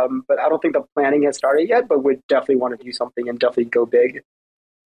this, but I don't think the planning has started yet. But we definitely want to do something and definitely go big.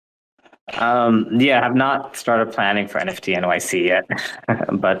 Yeah, I have not started planning for NFT NYC yet,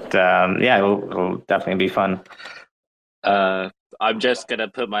 but yeah, it'll definitely be fun. I'm just gonna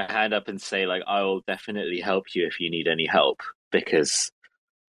put my hand up and say, like, I will definitely help you if you need any help, because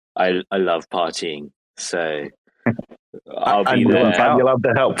I love partying. So I'll be there. And you'll have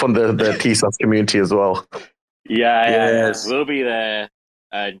the help from the TSAS community as well. Yeah, we'll be there.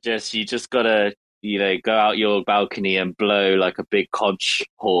 You just gotta, go out your balcony and blow like a big conch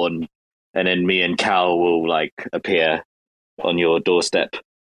horn, and then me and Cal will like appear on your doorstep.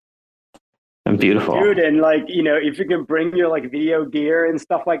 Beautiful, dude. And like, if you can bring your like video gear and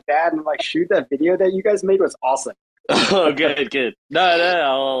stuff like that, and like shoot that video that you guys made was awesome. Oh, good.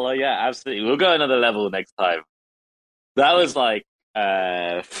 No, yeah, absolutely. We'll go another level next time. That was like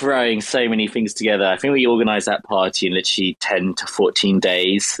throwing so many things together. I think we organized that party in literally 10 to 14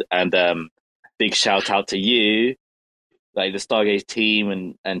 days. And big shout out to you, like the Stargaze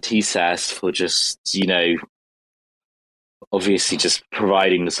team and TSAS, for just, obviously just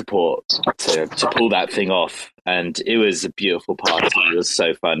providing the support to pull that thing off. And it was a beautiful party. It was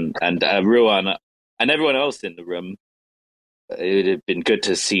so fun. And Ruan and everyone else in the room, it would have been good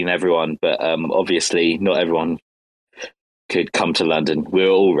to have seen everyone, but obviously not everyone could come to London. We were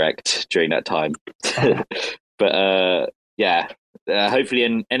all wrecked during that time. But hopefully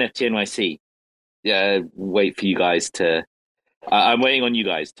in NFT NYC, wait for you guys to... I'm waiting on you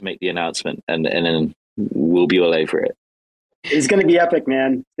guys to make the announcement, and then we'll be all over it. It's going to be epic,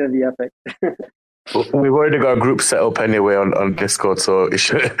 man. It's going to be epic. We've already got a group set up anyway on Discord, so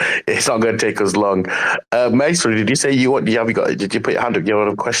it's not going to take us long. Maestro, did you say did you put your hand up? You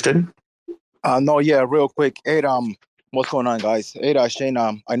have a question? No, yeah, real quick. Hey, what's going on, guys? Hey, Shane,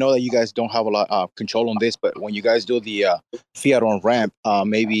 I know that you guys don't have a lot of control on this, but when you guys do the fiat on ramp,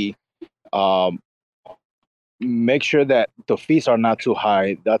 maybe make sure that the fees are not too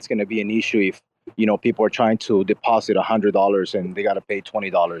high. That's going to be an issue if, people are trying to deposit $100 and they got to pay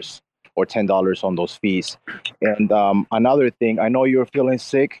 $20 or $10 on those fees. And another thing, I know you're feeling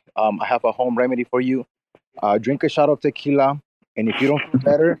sick. I have a home remedy for you. Drink a shot of tequila, and if you don't feel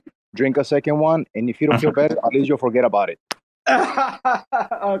better, drink a second one. And if you don't feel better, at least you'll forget about it.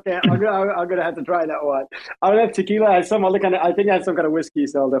 Okay, I'm gonna have to try that one. I don't have tequila. I have some other kind of. I think I have some kind of whiskey,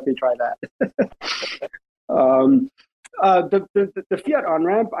 so I'll definitely try that. The fiat on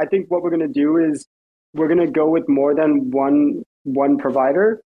ramp. I think what we're gonna do is we're gonna go with more than one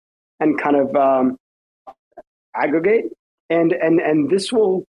provider, and kind of aggregate, and this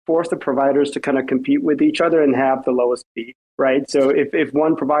will force the providers to kind of compete with each other and have the lowest fee, right? So if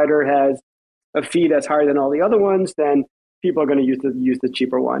one provider has a fee that's higher than all the other ones, then people are going to use the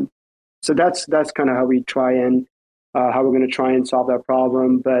cheaper one. So that's kind of how we try and how we're going to try and solve that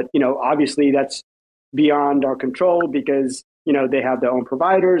problem. But obviously that's beyond our control, because they have their own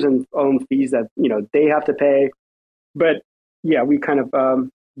providers and own fees that they have to pay. But yeah, we kind of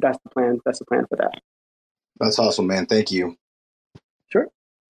that's the plan. That's the plan for that. That's awesome, man. Thank you. Sure.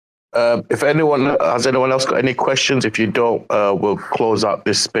 If anyone else got any questions, if you don't, we'll close out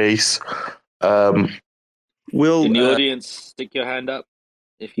this space. Will in the audience stick your hand up?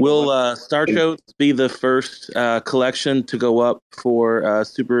 If you will want. Star Choats be the first collection to go up for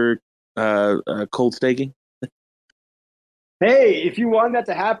super cold staking? Hey, if you want that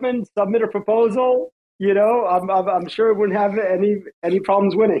to happen, submit a proposal. You know, I'm sure it wouldn't have any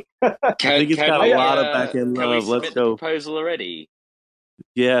problems winning. I think it's got a lot of back end Can we love. Let's submit the go. proposal already?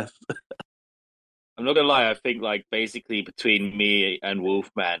 Yes. I'm not gonna lie. I think like basically between me and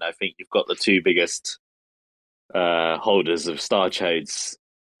Wolfman, I think you've got the two biggest holders of Star Chodes.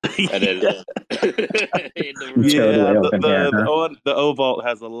 And then, the O Vault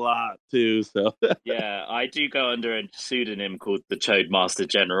has a lot too. So yeah, I do go under a pseudonym called the Chode Master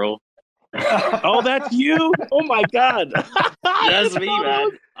General. Oh, that's you! Oh my god, that's me, man.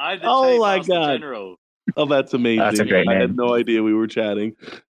 I'm the Chode Master General. Oh, that's amazing. That's a great name. I had no idea we were chatting.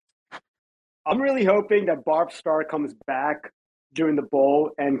 I'm really hoping that Barb Star comes back during the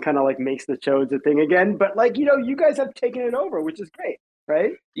bowl and kind of like makes the Chodes a thing again. But like, you know, you guys have taken it over, which is great,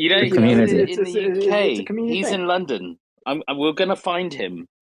 right? You know, he's in the UK. He's in London. We're gonna find him.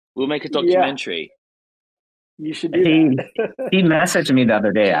 We'll make a documentary. Yeah. You should do that. He messaged me the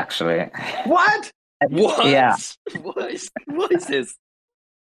other day, actually. What? Yeah. What is this?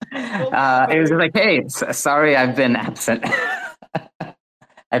 It was like, hey, sorry, I've been absent.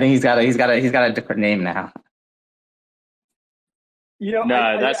 I think he's got a different name now. You know,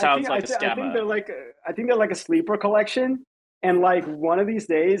 no, that sounds like a scammer. I think they're like a sleeper collection, and like one of these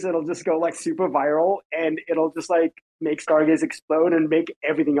days it'll just go like super viral, and it'll just like make Stargaze explode and make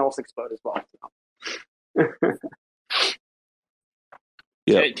everything else explode as well.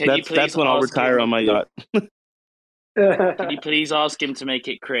 Yeah, that's when I'll retire on my yacht. Can you please ask him to make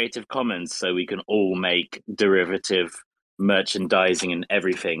it Creative Commons so we can all make derivative merchandising and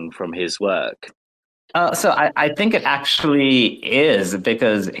everything from his work? So I think it actually is,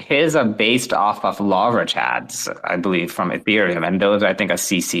 because his are based off of Laura Chads, I believe, from Ethereum, and those are, I think, a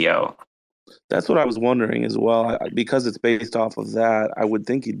CCO. That's what I was wondering as well. Because it's based off of that, I would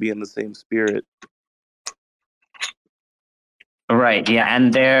think he'd be in the same spirit. Right. Yeah,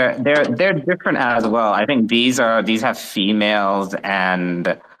 and they're different as well. I think these have females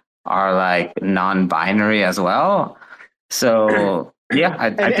and are like non-binary as well. So yeah,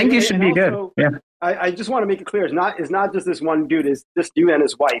 I think you should be good. Yeah. I just want to make it clear: it's not just this one dude. It's this dude and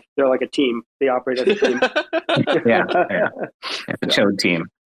his wife. They're like a team. They operate as a team. yeah. The Chode team.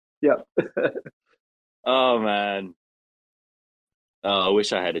 Yep. Oh man. Oh, I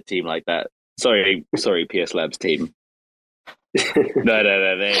wish I had a team like that. Sorry, PS Labs team. No,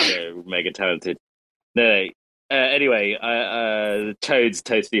 they're mega talented. No. Anyway, the Toads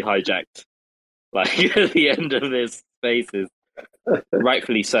totally hijacked. Like at the end of this spaces,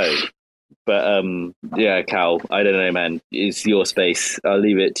 rightfully so. But yeah, Cal, I don't know, man. It's your space. I'll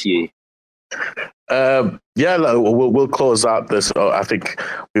leave it to you. Yeah, we'll close out this. I think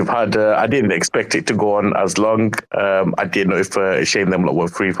we've had. I didn't expect it to go on as long. I didn't know if Shane and them were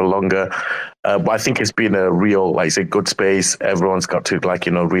free for longer. But I think it's been a real, like, say, good space. Everyone's got to, like,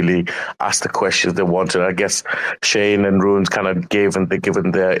 you know, really ask the questions they wanted. I guess Shane and Runes kind of given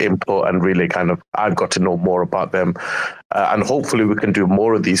their input, and really kind of I've got to know more about them. And hopefully we can do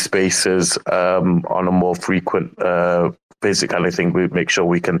more of these spaces on a more frequent basic kind of thing. We make sure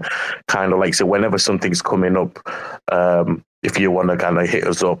we can kind of, like, say, whenever something's coming up, if you want to kind of hit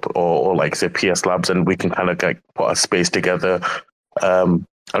us up, or like, say, PS Labs, and we can kind of like put a space together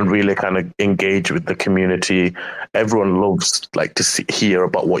and really kind of engage with the community. Everyone loves, like, to hear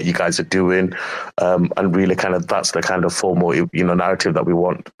about what you guys are doing, and really kind of that's the kind of formal, you know, narrative that we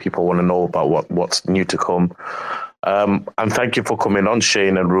want. People want to know about what's new to come. And thank you for coming on,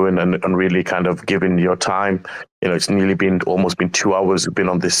 Shane and Ruin, and really kind of giving your time. You know, it's nearly almost been 2 hours we've been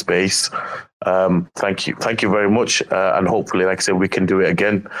on this space. Thank you very much, and hopefully, like I said, we can do it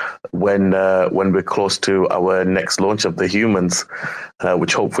again when we're close to our next launch of the humans,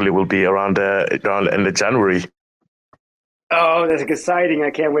 which hopefully will be around end of January. Oh, that's exciting!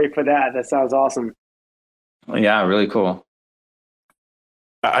 I can't wait for that. That sounds awesome. Yeah, really cool.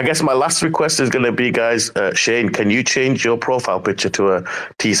 I guess my last request is going to be, guys, Shane, can you change your profile picture to a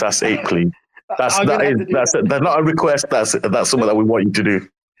TSAS 8, please? That's not a request. That's something that we want you to do.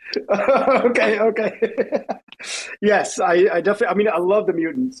 Okay. Yes, I definitely. I mean, I love the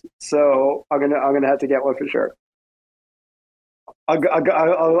mutants, so I'm gonna have to get one for sure. I'll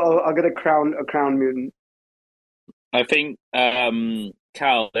get a crown mutant. I think,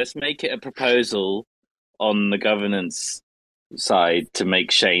 Cal, let's make it a proposal on the governance side to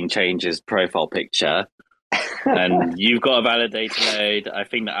make Shane change his profile picture. And you've got a validator node. I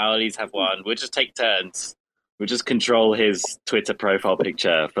think the Owlies have one. We'll just take turns. We'll just control his Twitter profile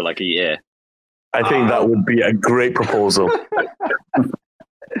picture for like a year. I think that would be a great proposal.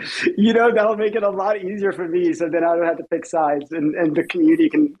 That'll make it a lot easier for me. So then I don't have to pick sides, and the community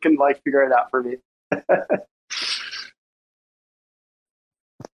can like figure it out for me.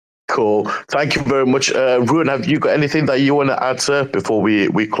 Cool. Thank you very much. Ruin, have you got anything that you want to add, sir, before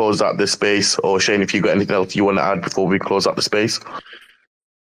we close out this space? Or Shane, if you got anything else you want to add before we close out the space?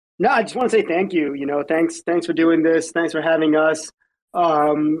 No, I just want to say thank you. Thanks for doing this. Thanks for having us.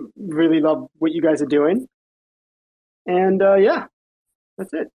 Really love what you guys are doing. And yeah,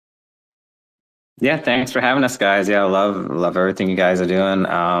 that's it. Yeah, thanks for having us, guys. Yeah, love everything you guys are doing.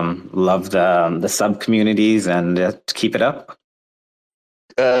 Love the sub communities, and keep it up.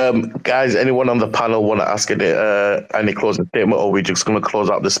 Guys, anyone on the panel want to ask any closing statement, or are we just going to close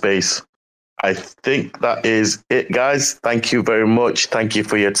out the space? I think that is it, guys. Thank you very much. Thank you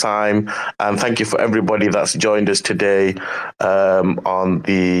for your time, and thank you for everybody that's joined us today on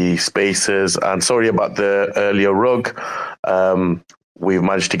the spaces. And sorry about the earlier rug. We've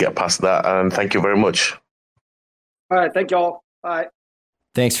managed to get past that, and thank you very much. All right, thank y'all. Bye.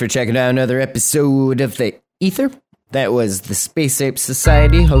 Thanks for checking out another episode of the Ether. That was the Space Ape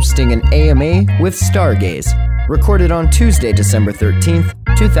Society hosting an AMA with Stargaze, recorded on Tuesday, December 13th,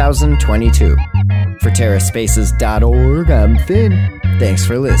 2022. For TerraSpaces.org, I'm Finn. Thanks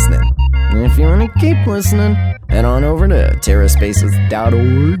for listening. And if you want to keep listening, head on over to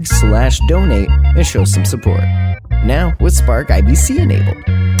TerraSpaces.org/donate and show some support. Now with Spark IBC enabled.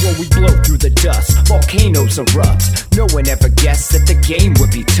 When we blow through the dust, volcanoes erupt. No one ever guessed that the game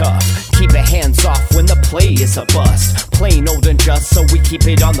would be tough. Keep it hands off when the play is a bust. Plain old and just, so we keep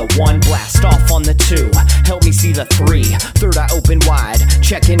it on the 1. Blast off on the 2. Help me see the 3. Third eye open wide,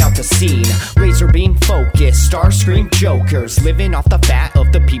 checking out the scene. Laser beam focus, Starscream jokers, living off the fat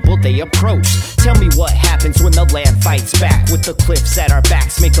of the people they approach. Tell me what happens when the land fights back. With the cliffs at our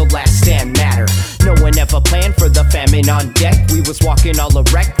backs, make the last stand matter. No one ever planned for the famine on deck. We was walking all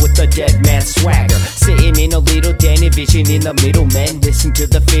erect with the dead man swagger. Sitting in a little den, vision in the middle, men. Listen to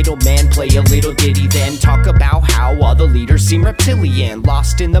the fiddle man play a little ditty, then talk about how all the leaders seem reptilian,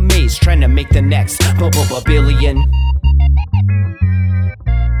 lost in the maze, trying to make the next billion.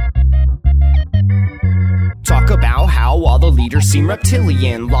 Talk about how all the leaders seem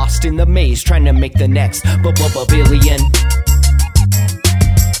reptilian, lost in the maze, trying to make the next billion.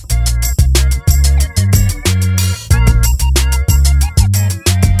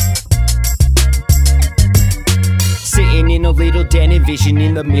 Sitting in a little den, vision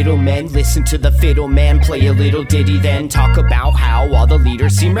in the middle, men. Listen to the fiddle man play a little ditty, then talk about how all the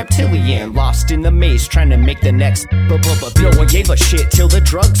leaders seem reptilian, lost in the maze, trying to make the next No one gave a shit till the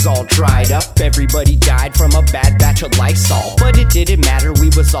drugs all dried up. Everybody died from a bad batch of Lysol, but it didn't matter, we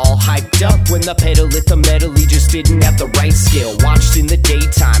was all hyped up. When the pedal hit the metal, he just didn't have the right skill. Watched in the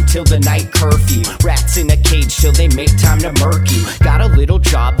daytime till the night curfew. Rats in a cage till they make time to murk you. Got a little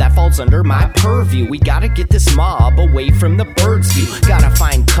job that falls under my purview. We gotta get this mob away from the bird's view. Gotta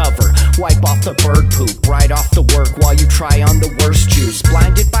find cover, wipe off the bird poop right off the work while you try on the worst juice.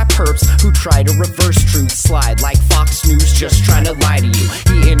 Blinded by perps who try to reverse truth, slide like Fox News just trying to lie to you.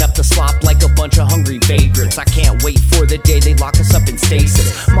 Eating up the slop like a bunch of hungry vagrants. I can't wait for the day they lock us up in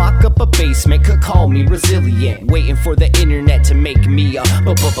stasis. Mock up a basement, could call me resilient. Waiting for the internet to make me a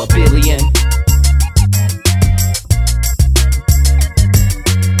billion.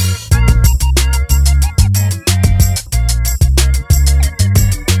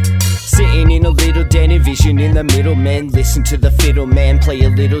 Sitting in a little den, vision in the middle, men. Listen to the fiddle man play a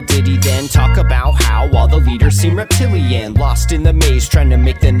little ditty, then talk about how all the leaders seem reptilian, lost in the maze, trying to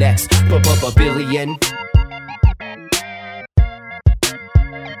make the next billion.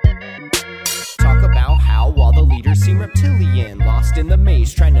 Talk about how all the leaders seem reptilian, lost in the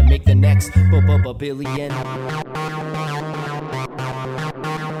maze, trying to make the next billion.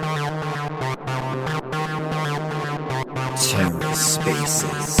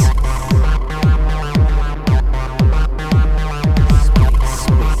 TerraSpaces.